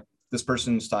let's say this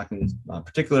person's talking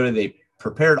particularly, they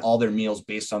prepared all their meals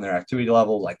based on their activity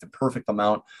level, like the perfect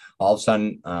amount. All of a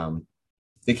sudden,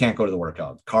 they can't go to the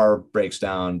workout. Car breaks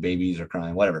down, babies are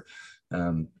crying, whatever.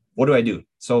 What do I do?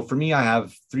 So for me, I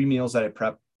have 3 meals that I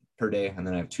prep per day, and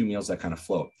then I have 2 meals that kind of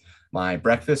float. My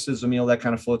breakfast is a meal that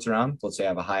kind of floats around. Let's say I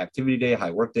have a high activity day, high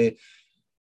work day.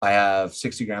 I have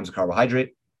 60 grams of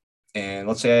carbohydrate. And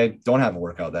let's say I don't have a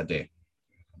workout that day.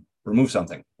 Remove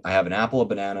something. I have an apple, a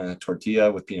banana, and a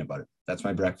tortilla with peanut butter. That's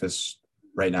my breakfast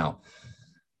right now.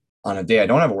 On a day I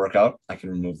don't have a workout, I can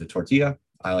remove the tortilla.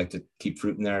 I like to keep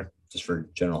fruit in there just for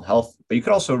general health, but you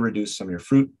could also reduce some of your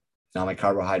fruit. Now my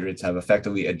carbohydrates have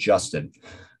effectively adjusted.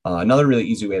 Another really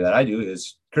easy way that I do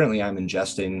is currently I'm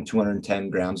ingesting 210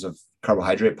 grams of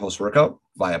carbohydrate post-workout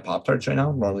via Pop-Tarts right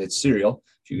now. Normally it's cereal.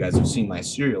 If you guys have seen my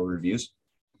cereal reviews,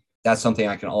 that's something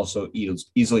I can also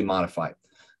easily modify.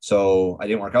 So I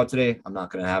didn't work out today. I'm not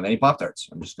going to have any Pop-Tarts.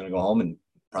 I'm just going to go home and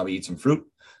probably eat some fruit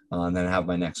and then have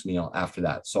my next meal after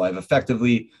that. So I've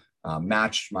effectively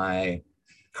matched my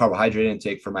carbohydrate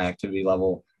intake for my activity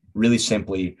level really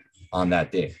simply on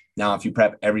that day. Now, if you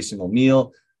prep every single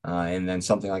meal and then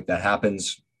something like that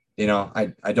happens,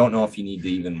 I don't know if you need to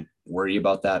even worry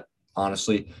about that.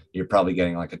 Honestly, you're probably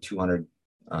getting like a 200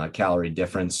 calorie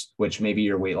difference, which maybe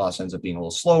your weight loss ends up being a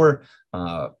little slower.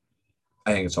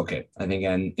 I think it's okay. I think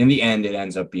in the end, it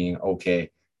ends up being okay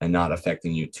and not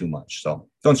affecting you too much. So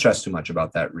don't stress too much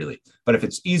about that really. But if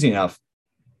it's easy enough,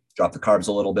 drop the carbs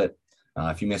a little bit.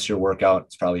 If you miss your workout,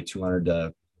 it's probably 200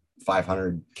 to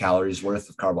 500 calories worth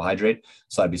of carbohydrate.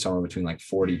 So that'd be somewhere between like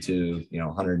 40 to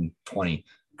 120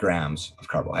 grams of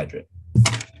carbohydrate.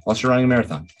 Unless you're running a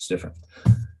marathon, it's different.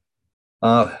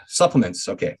 Supplements.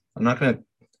 Okay.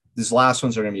 These last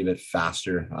ones are going to be a bit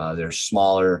faster. They're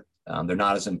smaller. They're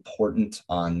not as important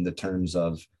on the terms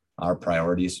of our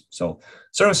priorities. So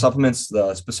starting with supplements,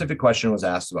 the specific question was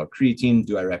asked about creatine.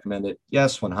 Do I recommend it?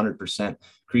 Yes, 100%.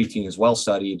 Creatine is well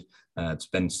studied. It's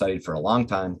been studied for a long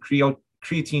time.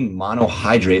 Creatine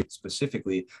monohydrate,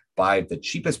 specifically by the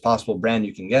cheapest possible brand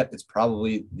you can get, it's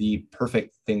probably the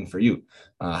perfect thing for you.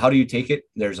 How do you take it?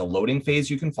 There's a loading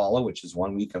phase you can follow, which is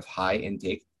 1 week of high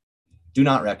intake. Do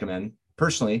not recommend.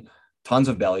 Personally, tons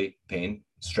of belly pain,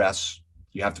 stress.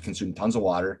 You have to consume tons of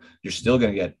water. You're still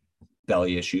going to get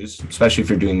belly issues, especially if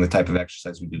you're doing the type of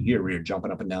exercise we do here, where you're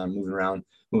jumping up and down, moving around,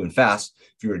 moving fast.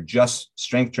 If you're just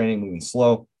strength training, moving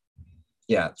slow,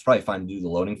 yeah, it's probably fine to do the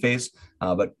loading phase.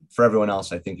 But for everyone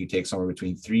else, I think you take somewhere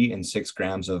between 3 and 6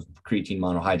 grams of creatine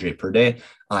monohydrate per day.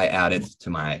 I add it to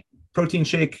my protein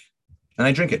shake and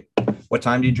I drink it. What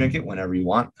time do you drink it? Whenever you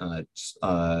want. It's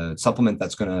a supplement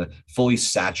that's going to fully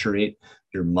saturate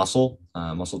your muscle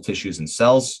tissues and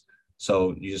cells.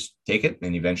 So you just take it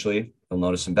and eventually you'll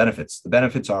notice some benefits. The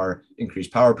benefits are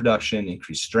increased power production,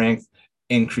 increased strength,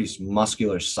 increased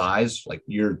muscular size. Like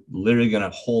you're literally going to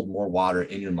hold more water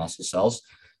in your muscle cells.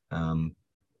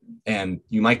 And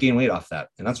you might gain weight off that.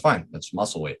 And that's fine. That's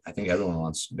muscle weight. I think everyone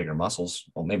wants bigger muscles.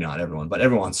 Well, maybe not everyone, but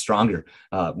everyone wants stronger,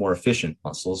 more efficient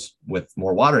muscles with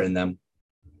more water in them.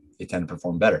 They tend to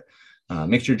perform better.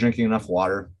 Make sure you're drinking enough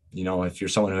water. If you're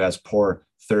someone who has poor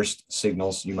thirst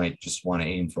signals, you might just want to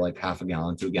aim for like half a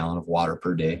gallon to a gallon of water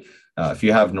per day. If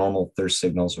you have normal thirst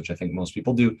signals, which I think most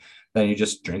people do, then you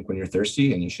just drink when you're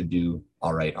thirsty and you should do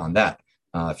all right on that.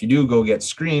 If you do go get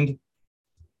screened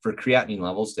for creatinine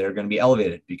levels, they're going to be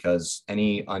elevated because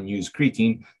any unused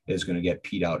creatine is going to get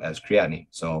peed out as creatinine.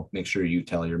 So make sure you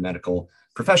tell your medical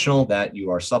professional that you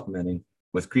are supplementing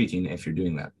with creatine if you're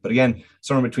doing that. But again,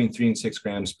 somewhere between 3 and 6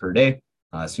 grams per day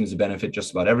seems to benefit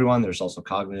just about everyone. There's also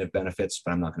cognitive benefits,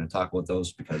 but I'm not going to talk about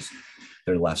those because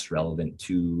they're less relevant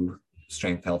to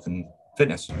strength, health, and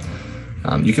fitness.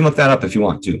 You can look that up if you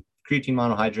want to. Creatine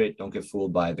monohydrate, don't get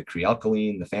fooled by the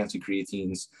Crealkaline, the fancy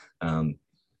creatines.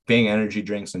 Bang energy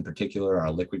drinks in particular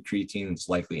are liquid creatine. It's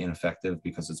likely ineffective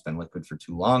because it's been liquid for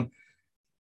too long.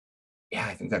 Yeah,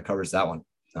 I think that covers that one.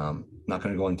 Not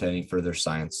going to go into any further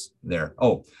science there.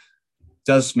 Oh, it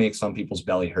does make some people's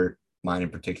belly hurt, mine in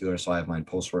particular. So I have mine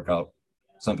post-workout.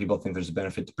 Some people think there's a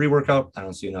benefit to pre-workout. I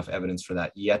don't see enough evidence for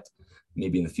that yet.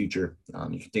 Maybe in the future.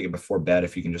 You can take it before bed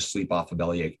if you can just sleep off a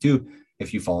bellyache too,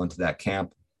 if you fall into that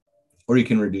camp, or you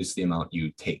can reduce the amount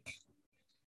you take.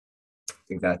 I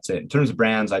think that's it. In terms of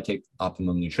brands, I take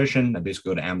Optimum Nutrition. I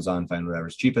basically go to Amazon, find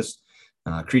whatever's cheapest.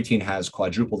 Creatine has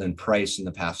quadrupled in price in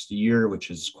the past year,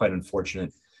 which is quite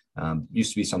unfortunate.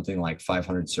 Used to be something like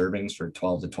 500 servings for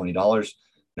 $12 to $20.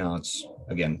 Now it's,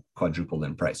 again, quadrupled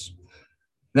in price.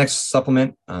 Next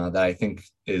supplement that I think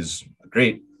is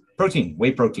great, protein,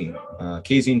 whey protein,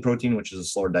 casein protein, which is a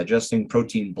slower digesting,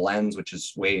 protein blends, which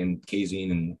is whey and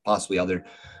casein and possibly other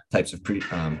types of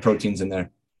proteins in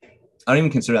there. I don't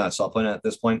even consider that a supplement at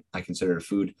this point. I consider it a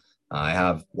food. I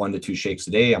have 1 to 2 shakes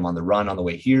a day. I'm on the run on the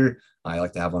way here. I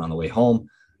like to have one on the way home.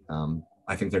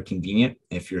 I think they're convenient.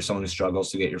 If you're someone who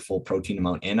struggles to get your full protein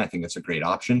amount in, I think it's a great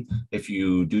option. If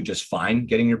you do just fine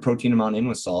getting your protein amount in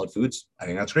with solid foods, I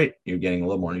think that's great. You're getting a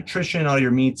little more nutrition out of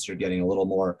your meats. You're getting a little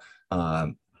more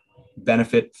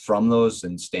benefit from those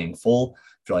and staying full.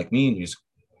 If you're like me and you just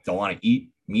don't want to eat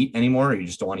meat anymore, or you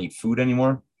just don't want to eat food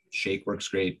anymore, shake works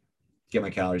great. Get my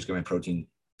calories, get my protein,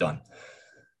 done.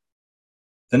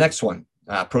 The next one,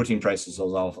 protein prices,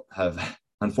 those all have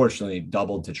unfortunately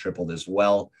doubled to tripled as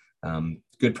well.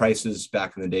 Good prices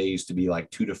back in the day used to be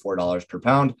like $2 to $4 per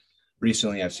pound.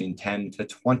 Recently, I've seen $10 to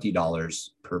 $20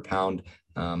 per pound.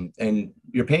 And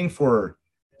you're paying for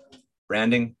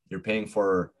branding, you're paying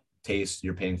for taste,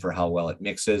 you're paying for how well it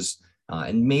mixes,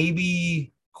 and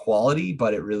maybe quality,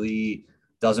 but it really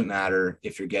doesn't matter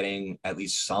if you're getting at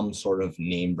least some sort of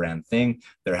name brand thing.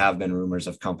 There have been rumors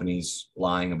of companies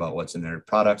lying about what's in their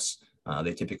products.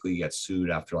 They typically get sued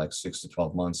after like 6 to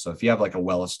 12 months. So if you have like a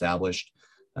well-established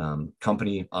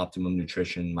company, Optimum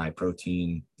Nutrition,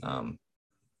 MyProtein,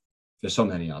 there's so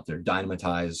many out there,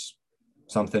 Dynamitize,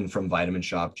 something from Vitamin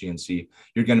Shoppe, GNC,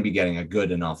 you're going to be getting a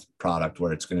good enough product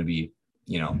where it's going to be,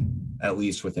 at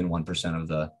least within 1% of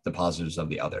the positives of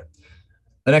the other.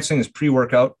 The next thing is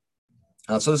pre-workout.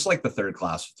 So this is like the third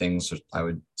class of things, I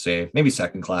would say, maybe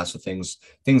second class of things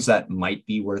that might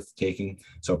be worth taking.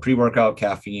 So pre-workout,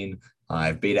 caffeine, I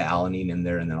have beta-alanine in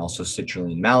there, and then also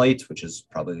citrulline malate, which is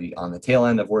probably on the tail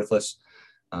end of worthless.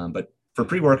 But for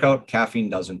pre-workout, caffeine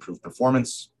does improve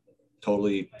performance.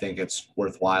 Totally think it's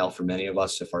worthwhile for many of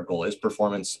us if our goal is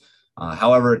performance.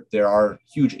 However, there are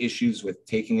huge issues with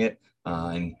taking it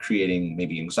and creating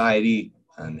maybe anxiety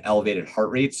and elevated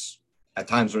heart rates at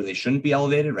times where they shouldn't be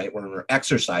elevated, right? When we're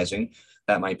exercising,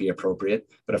 that might be appropriate.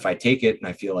 But if I take it and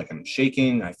I feel like I'm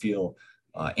shaking, I feel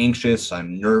anxious,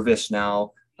 I'm nervous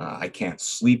now, I can't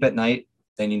sleep at night,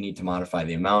 then you need to modify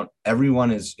the amount.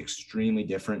 Everyone is extremely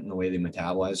different in the way they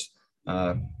metabolize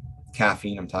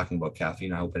caffeine. I'm talking about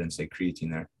caffeine. I hope I didn't say creatine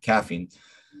there. Caffeine.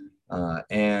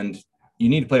 And you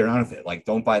need to play around with it. Like,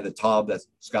 don't buy the tub that's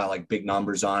got like big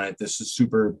numbers on it. This is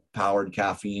super powered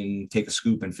caffeine. Take a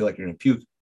scoop and feel like you're going to puke.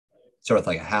 Start with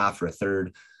like a half or a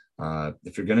third.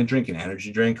 If you're going to drink an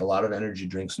energy drink, a lot of energy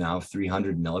drinks now have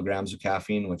 300 milligrams of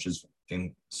caffeine, which is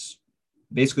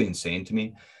basically insane to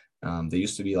me. They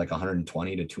used to be like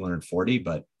 120 to 240,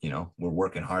 but we're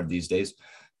working hard these days.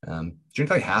 Drink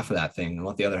like half of that thing and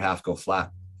let the other half go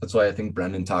flat. That's why I think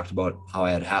Brendan talked about how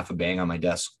I had half a bang on my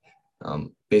desk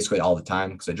basically all the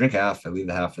time, because I drink half, I leave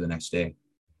the half for the next day.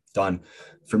 Done.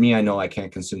 For me, I know I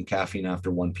can't consume caffeine after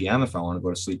 1 p.m. if I want to go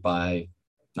to sleep by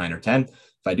 9 or 10. If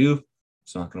I do,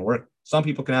 it's not going to work. Some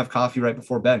people can have coffee right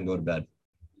before bed and go to bed.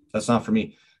 That's not for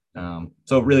me.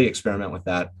 So really experiment with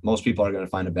that. Most people are going to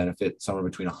find a benefit somewhere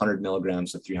between 100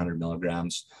 milligrams to 300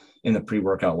 milligrams in the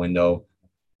pre-workout window.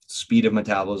 Speed of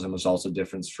metabolism is also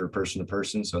different for person to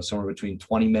person. So somewhere between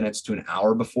 20 minutes to an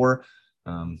hour before.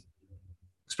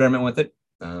 Experiment with it.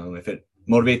 If it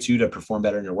motivates you to perform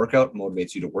better in your workout,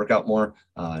 motivates you to work out more,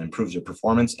 improves your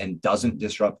performance, and doesn't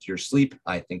disrupt your sleep,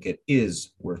 I think it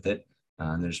is worth it.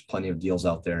 And there's plenty of deals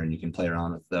out there, and you can play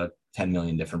around with the 10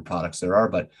 million different products there are.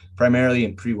 But primarily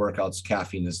in pre-workouts,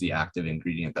 caffeine is the active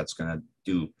ingredient that's going to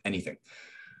do anything.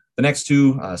 The next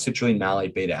two, citrulline,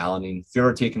 malate, beta alanine. If you're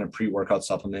ever taken a pre-workout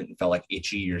supplement and felt like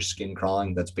itchy or skin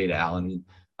crawling, that's beta alanine.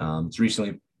 It's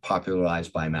recently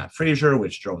popularized by Matt Fraser,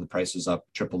 which drove the prices up,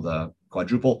 triple the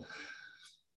quadruple.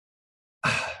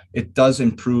 It does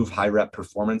improve high rep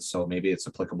performance, so maybe it's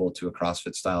applicable to a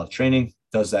CrossFit style of training.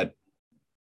 Does that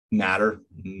matter?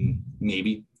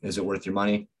 Maybe. Is it worth your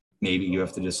money? Maybe. You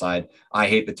have to decide. I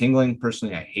hate the tingling.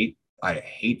 Personally, I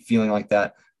hate feeling like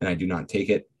that, and I do not take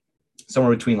it.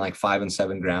 Somewhere between like 5 and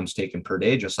 7 grams taken per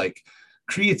day. Just like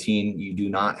creatine, you do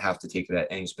not have to take it at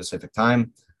any specific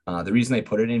time. The reason they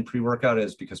put it in pre-workout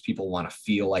is because people want to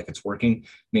feel like it's working.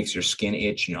 Makes your skin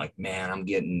itch, and you're like, man, I'm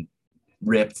getting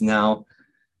ripped now.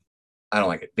 I don't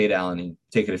like it. Beta alanine,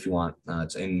 take it if you want.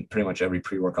 It's in pretty much every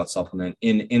pre-workout supplement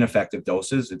in ineffective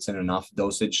doses. It's in enough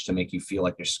dosage to make you feel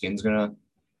like your skin's gonna,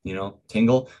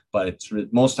 tingle, but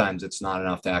most times it's not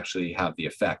enough to actually have the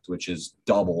effect, which is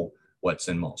double what's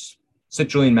in most.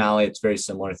 Citrulline malate, it's very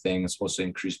similar thing. It's supposed to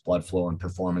increase blood flow and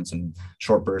performance and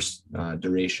short burst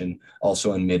duration.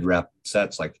 Also in mid-rep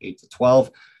sets, like 8 to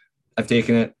 12. I've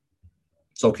taken it.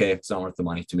 It's okay. It's not worth the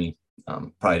money to me.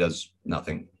 Probably does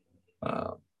nothing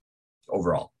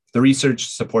overall. The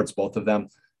research supports both of them.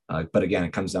 But again,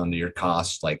 it comes down to your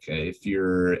cost. Like if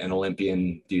you're an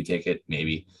Olympian, do you take it?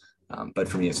 Maybe. But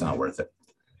for me, it's not worth it.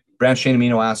 Branched chain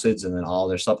amino acids and then all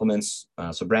their supplements.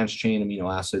 So branched chain amino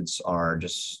acids are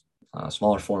just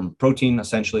smaller form protein,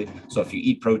 essentially. So if you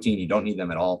eat protein, you don't need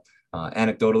them at all.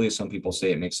 Anecdotally, some people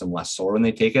say it makes them less sore when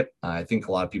they take it. I think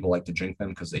a lot of people like to drink them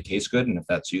because they taste good. And if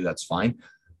that's you, that's fine.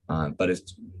 But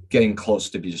it's getting close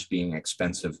to just being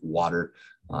expensive water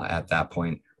at that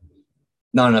point.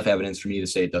 Not enough evidence for me to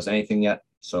say it does anything yet.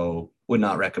 So would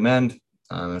not recommend.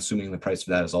 Assuming the price of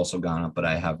that has also gone up, but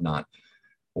I have not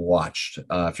watched.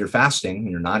 If you're fasting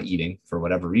and you're not eating for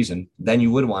whatever reason, then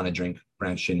you would want to drink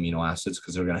branched chain amino acids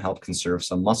because they're going to help conserve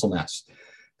some muscle mass.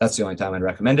 That's the only time I'd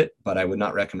recommend it, but I would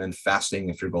not recommend fasting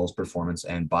if your goal is performance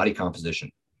and body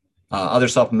composition. Other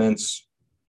supplements,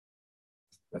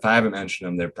 if I haven't mentioned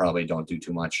them, they probably don't do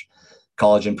too much.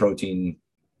 Collagen protein,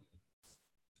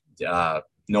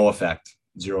 no effect,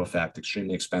 zero effect,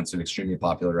 extremely expensive, extremely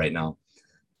popular right now.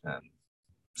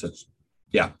 So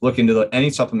look into any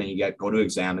supplement you get, go to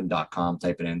examine.com,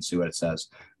 type it in, see what it says.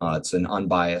 It's an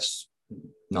unbiased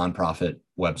nonprofit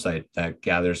website that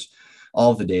gathers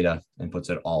all of the data and puts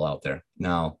it all out there.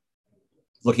 Now,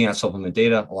 looking at supplement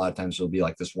data, a lot of times it'll be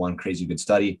like this one crazy good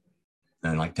study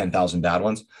and like 10,000 bad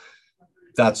ones.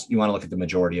 You want to look at the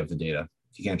majority of the data.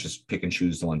 You can't just pick and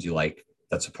choose the ones you like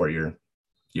that support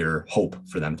your hope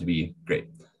for them to be great.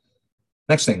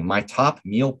 Next thing, my top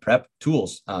meal prep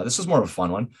tools. This is more of a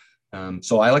fun one.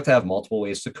 So I like to have multiple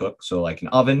ways to cook. So like an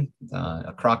oven,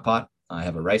 a crock pot. I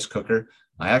have a rice cooker.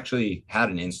 I actually had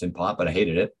an Instant Pot, but I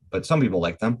hated it. But some people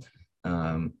like them.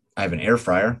 I have an air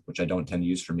fryer, which I don't tend to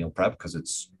use for meal prep because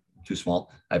it's too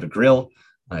small. I have a grill.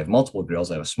 I have multiple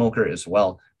grills. I have a smoker as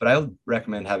well. But I would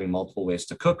recommend having multiple ways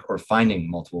to cook or finding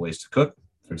multiple ways to cook.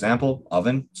 For example,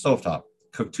 oven, stovetop.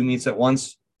 Cook 2 meats at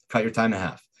once. Cut your time in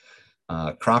half.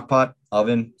 Crock pot,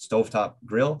 oven, stovetop,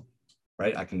 grill,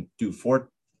 right? I can do 4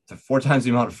 times the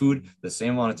amount of food, the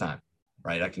same amount of time,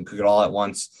 right? I can cook it all at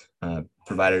once,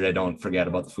 provided I don't forget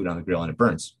about the food on the grill and it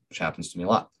burns, which happens to me a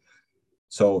lot.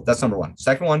 So that's number one.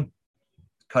 Second one,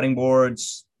 cutting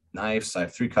boards, knives. I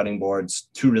have 3 cutting boards,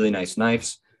 2 really nice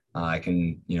knives. I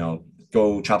can,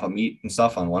 go chop up meat and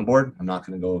stuff on one board. I'm not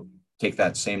going to go take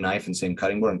that same knife and same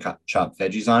cutting board and chop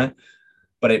veggies on it,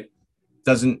 but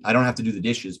I don't have to do the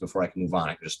dishes before I can move on.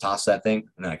 I can just toss that thing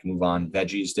and then I can move on.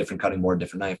 Veggies, different cutting board,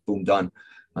 different knife, boom, done.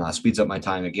 Speeds up my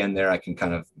time again there. I can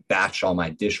kind of batch all my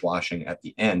dishwashing at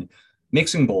the end.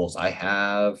 Mixing bowls. I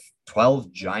have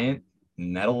 12 giant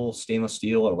metal, stainless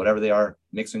steel, or whatever they are,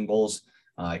 mixing bowls.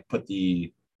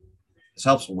 This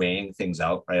helps weighing things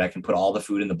out, right? I can put all the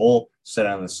food in the bowl, set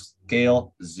it on the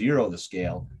scale, zero the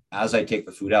scale as I take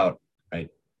the food out, right?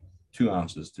 2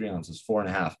 ounces, 3 ounces,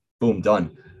 4.5, boom,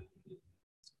 done.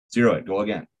 Zero it, go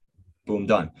again. Boom,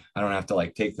 done. I don't have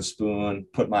to take the spoon,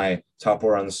 put my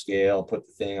Tupperware on the scale, put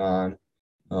the thing on.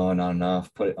 Oh, not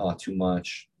enough. Too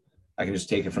much. I can just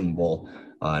take it from the bowl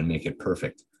and make it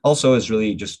perfect. Also,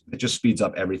 it just speeds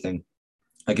up everything.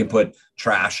 I can put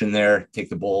trash in there, take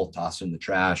the bowl, toss it in the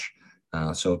trash.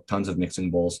 So tons of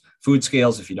mixing bowls. Food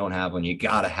scales, if you don't have one, you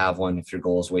got to have one. If your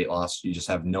goal is weight loss, you just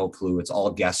have no clue. It's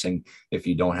all guessing if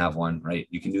you don't have one, right?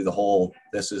 You can do the whole,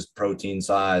 this is protein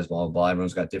size, blah, blah, blah.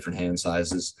 Everyone's got different hand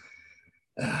sizes.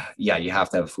 Yeah, you have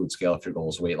to have a food scale if your goal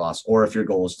is weight loss, or if your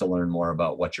goal is to learn more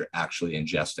about what you're actually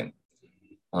ingesting.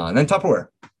 And then Tupperware.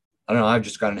 I don't know. I've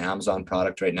just got an Amazon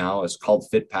product right now. It's called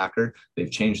Fit Packer. They've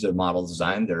changed their model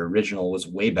design. Their original was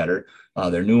way better.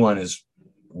 Their new one is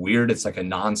weird. It's like a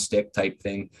non-stick type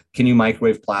thing. Can you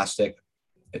microwave plastic?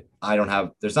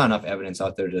 There's not enough evidence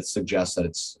out there to suggest that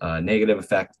it's a negative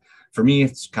effect. For me,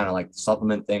 it's kind of like the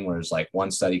supplement thing, where it's like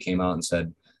one study came out and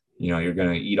said, you're going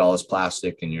to eat all this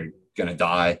plastic and you're going to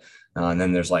die. And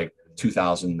then there's like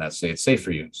 2,000 that say it's safe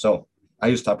for you. So I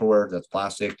use Tupperware. That's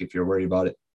plastic. If you're worried about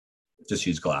it, just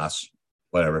use glass,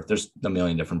 whatever. There's a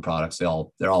million different products. They're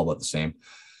all about the same.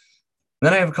 And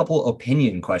then I have a couple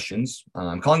opinion questions.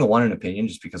 I'm calling the one an opinion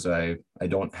just because I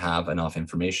don't have enough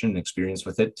information and experience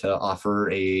with it to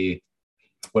offer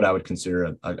what I would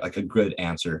consider a good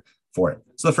answer for it.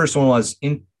 So the first one was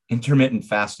intermittent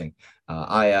fasting.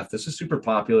 IF. This is super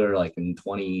popular, like in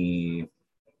 2012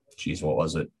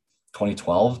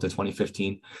 to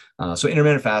 2015. So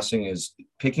intermittent fasting is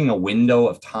picking a window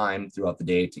of time throughout the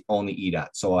day to only eat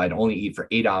at. So I'd only eat for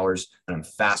 8 hours and I'm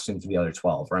fasting for the other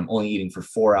 12, or I'm only eating for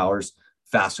 4 hours,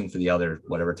 fasting for the other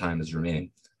whatever time is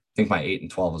remaining. I think my 8 and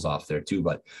 12 was off there too,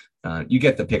 but you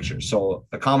get the picture. So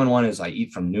the common one is I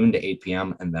eat from noon to 8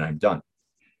 p.m. and then I'm done.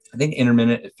 I think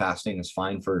intermittent fasting is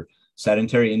fine for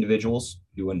sedentary individuals.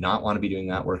 You would not want to be doing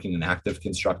that, working an active,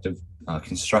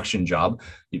 construction job.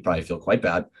 You'd probably feel quite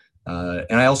bad.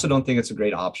 And I also don't think it's a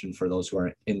great option for those who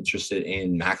are interested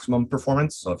in maximum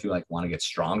performance. So if you want to get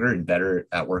stronger and better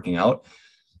at working out,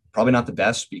 probably not the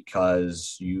best,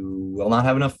 because you will not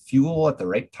have enough fuel at the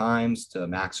right times to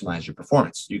maximize your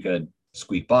performance. You could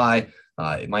squeak by.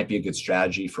 It might be a good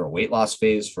strategy for a weight loss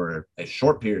phase for a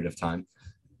short period of time.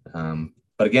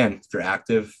 But again, if you're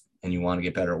active and you want to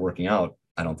get better at working out,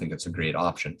 I don't think it's a great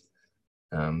option.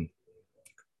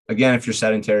 Again, if you're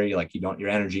sedentary, your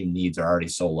energy needs are already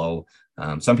so low.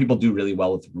 Some people do really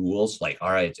well with rules, like,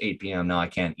 all right, it's 8 p.m. now, I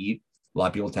can't eat. A lot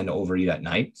of people tend to overeat at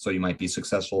night. So you might be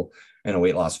successful in a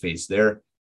weight loss phase there.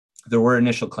 There were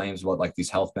initial claims about these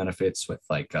health benefits with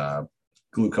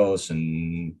glucose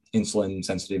and insulin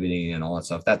sensitivity and all that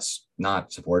stuff. That's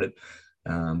not supported.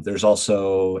 There's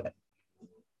also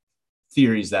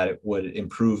theories that it would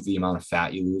improve the amount of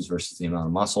fat you lose versus the amount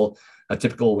of muscle. A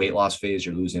typical weight loss phase,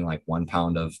 you're losing 1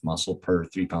 pound of muscle per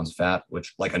 3 pounds of fat,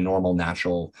 which a normal,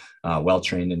 natural,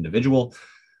 well-trained individual.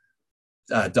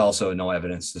 Also no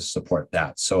evidence to support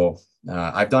that. So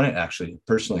I've done it actually.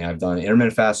 Personally, I've done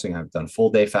intermittent fasting. I've done full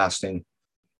day fasting.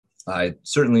 I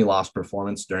certainly lost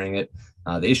performance during it.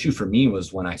 The issue for me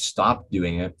was when I stopped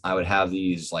doing it, I would have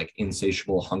these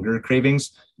insatiable hunger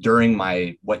cravings during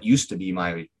what used to be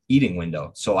my eating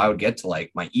window. So I would get to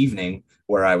my evening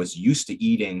where I was used to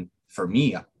eating, for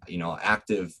me,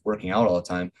 active, working out all the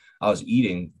time. I was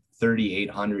eating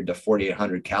 3,800 to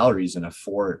 4,800 calories in a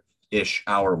 4-ish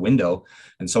hour window.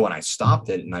 And so when I stopped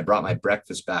it and I brought my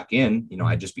breakfast back in,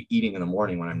 I'd just be eating in the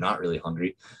morning when I'm not really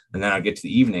hungry. And then I'd get to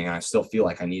the evening and I still feel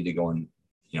like I need to go and,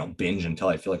 binge until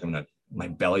I feel like my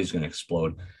belly's going to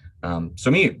explode.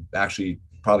 So me, actually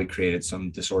probably created some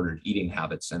disordered eating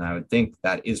habits. And I would think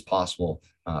that is possible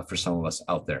for some of us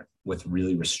out there with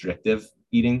really restrictive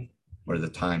eating, where the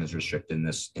time is restricted in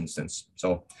this instance.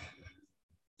 So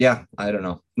yeah, I don't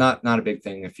know. Not a big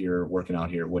thing. If you're working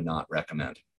out here, would not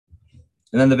recommend.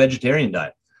 And then the vegetarian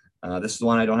diet. This is the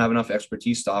one I don't have enough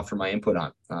expertise to offer my input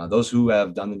on. Those who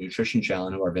have done the nutrition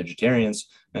challenge who are vegetarians,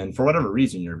 and for whatever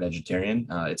reason you're a vegetarian,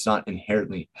 it's not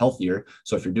inherently healthier.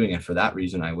 So if you're doing it for that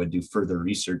reason, I would do further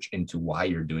research into why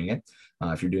you're doing it.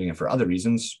 If you're doing it for other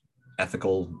reasons,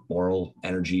 ethical, moral,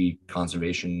 energy,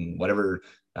 conservation, whatever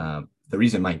the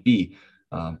reason might be,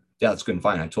 yeah, that's good and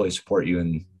fine. I totally support you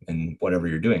in whatever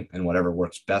you're doing and whatever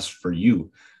works best for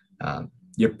you.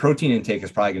 Your protein intake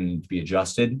is probably going to need to be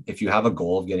adjusted. If you have a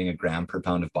goal of getting a gram per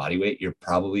pound of body weight, you're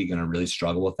probably going to really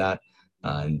struggle with that.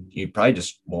 And you probably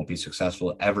just won't be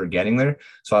successful ever getting there.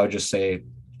 So I would just say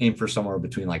aim for somewhere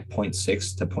between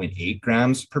 0.6 to 0.8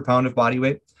 grams per pound of body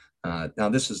weight. Now,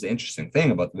 this is the interesting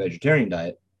thing about the vegetarian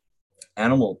diet.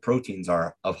 Animal proteins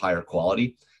are of higher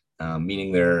quality,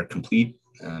 meaning they're complete,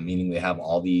 meaning they have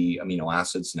all the amino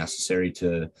acids necessary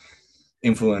to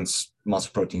influence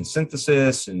muscle protein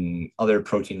synthesis and other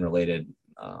protein related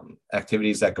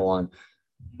activities that go on.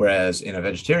 Whereas in a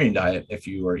vegetarian diet, if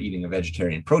you are eating a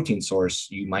vegetarian protein source,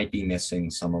 you might be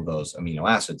missing some of those amino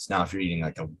acids. Now, if you're eating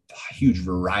a huge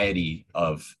variety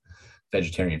of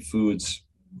vegetarian foods,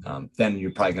 then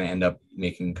you're probably going to end up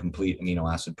making complete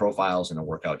amino acid profiles and it'll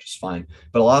work out just fine.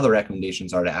 But a lot of the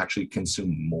recommendations are to actually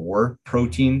consume more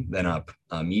protein than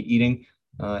a meat eating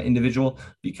individual,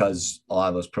 because a lot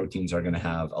of those proteins are going to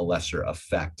have a lesser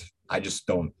effect. I just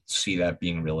don't see that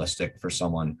being realistic for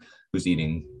someone who's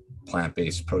eating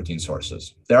plant-based protein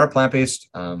sources. There are plant-based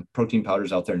protein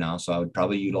powders out there now, so I would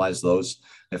probably utilize those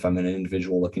if I'm an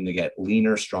individual looking to get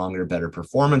leaner, stronger, better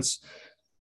performance.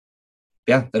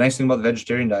 Yeah, the nice thing about the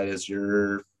vegetarian diet is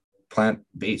you're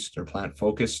plant-based or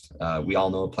plant-focused. We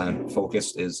all know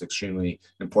plant-focused is extremely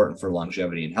important for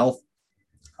longevity and health.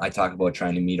 I talk about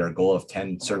trying to meet our goal of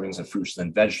 10 servings of fruits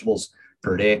and vegetables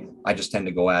per day. I just tend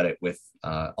to go at it with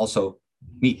also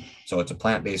meat. So it's a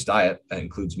plant-based diet that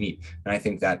includes meat. And I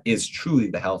think that is truly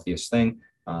the healthiest thing.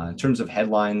 In terms of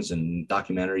headlines and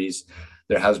documentaries,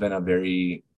 there has been a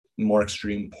very more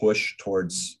extreme push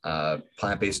towards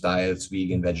plant-based diets,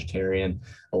 vegan, vegetarian.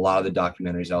 A lot of the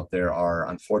documentaries out there are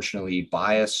unfortunately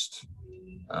biased,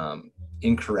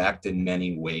 incorrect in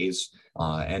many ways.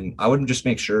 And I would just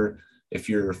make sure, if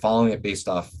you're following it based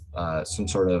off some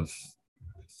sort of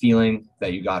feeling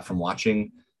that you got from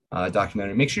watching a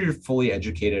documentary, make sure you're fully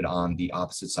educated on the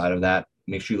opposite side of that.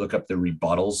 Make sure you look up the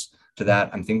rebuttals to that.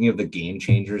 I'm thinking of the Game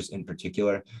Changers in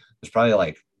particular. There's probably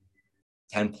like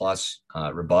 10 plus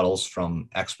rebuttals from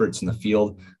experts in the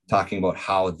field talking about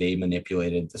how they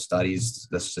manipulated the studies,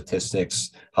 the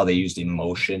statistics, how they used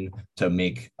emotion to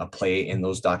make a play in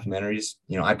those documentaries.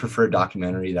 You know, I prefer a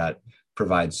documentary that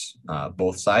provides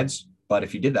both sides. But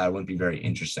if you did that, it wouldn't be very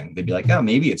interesting. They'd be like, oh,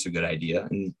 maybe it's a good idea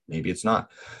and maybe it's not.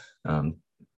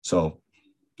 So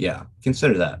yeah,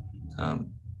 consider that.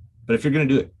 But if you're going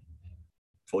to do it,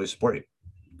 fully support you.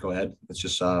 Go ahead. It's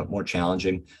just more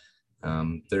challenging.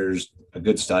 There's a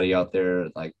good study out there,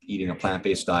 like eating a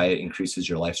plant-based diet increases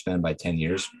your lifespan by 10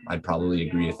 years. I'd probably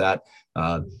agree with that.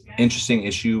 Interesting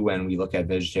issue when we look at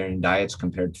vegetarian diets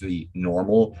compared to the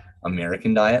normal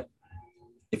American diet.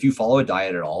 If you follow a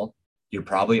diet at all, you're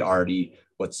probably already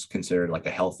what's considered like a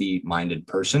healthy minded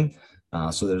person.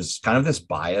 So there's kind of this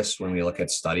bias when we look at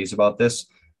studies about this.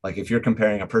 Like if you're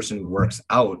comparing a person who works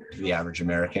out to the average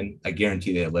American, I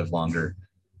guarantee they live longer.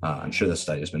 I'm sure this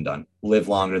study has been done, live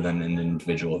longer than an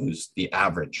individual who's the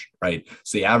average, right?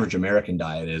 So the average American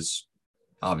diet is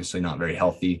obviously not very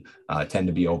healthy, tend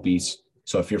to be obese.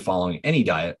 So if you're following any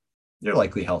diet, you're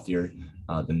likely healthier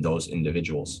than those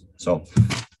individuals. So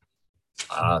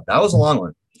that was a long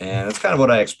one. And that's kind of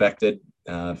what I expected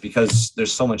because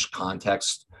there's so much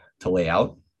context to lay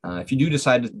out. If you do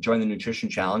decide to join the Nutrition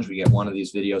Challenge, we get one of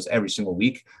these videos every single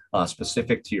week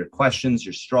specific to your questions,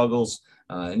 your struggles,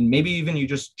 and maybe even you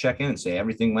just check in and say,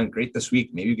 everything went great this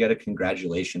week. Maybe you get a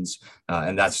congratulations.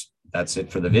 And that's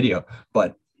it for the video.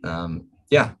 But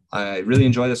yeah, I really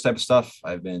enjoy this type of stuff.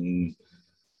 I've been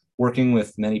working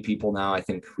with many people now. I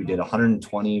think we did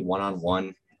 120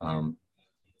 one-on-one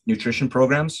nutrition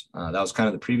programs. That was kind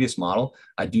of the previous model.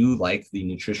 I do like the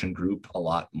nutrition group a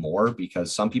lot more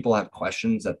because some people have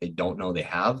questions that they don't know they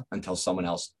have until someone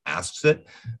else asks it.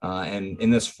 And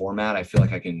in this format, I feel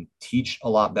like I can teach a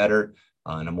lot better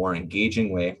in a more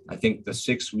engaging way. I think the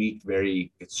 6-week,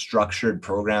 very structured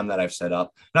program that I've set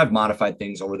up, and I've modified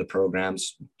things over the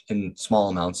programs in small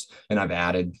amounts, and I've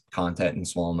added content in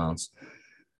small amounts.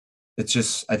 It's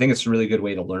just, I think it's a really good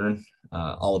way to learn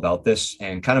all about this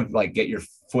and kind of like get your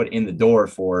foot in the door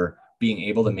for being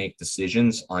able to make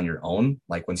decisions on your own.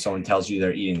 Like when someone tells you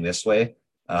they're eating this way,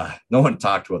 no one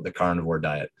talked about the carnivore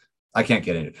diet. I can't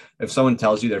get into it. If someone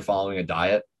tells you they're following a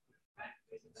diet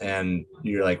and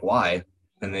you're like, why?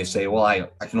 And they say, well, I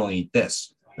can only eat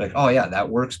this. Like, oh yeah, that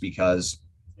works because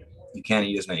you can't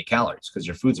eat as many calories because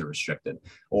your foods are restricted.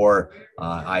 Or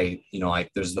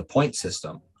there's the point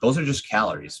system. Those are just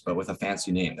calories, but with a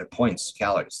fancy name. They're points,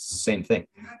 calories. It's the same thing.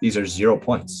 These are 0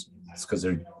 points. It's because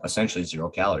they're essentially 0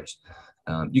 calories.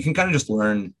 You can kind of just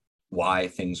learn why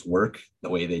things work the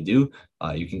way they do.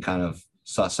 You can kind of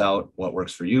suss out what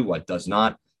works for you, what does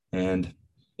not. And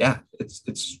yeah,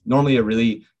 it's normally a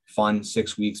really fun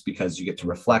 6 weeks because you get to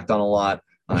reflect on a lot.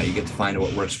 You get to find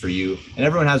what works for you, and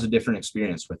everyone has a different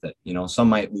experience with it. You know, some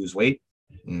might lose weight,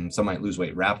 some might lose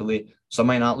weight rapidly, some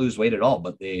might not lose weight at all,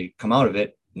 but they come out of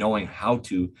it knowing how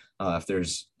to if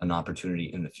there's an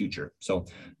opportunity in the future. So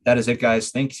that is it,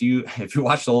 guys. Thank you. If you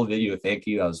watched the whole video, thank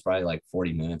you. That was probably like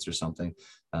 40 minutes or something.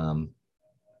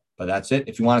 But that's it.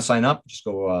 If you want to sign up, just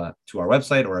go to our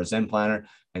website or our Zen planner,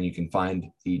 and you can find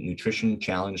the Nutrition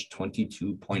Challenge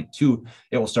 22.2.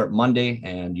 It will start Monday,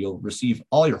 and you'll receive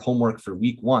all your homework for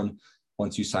week 1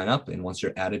 once you sign up and once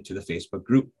you're added to the Facebook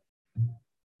group.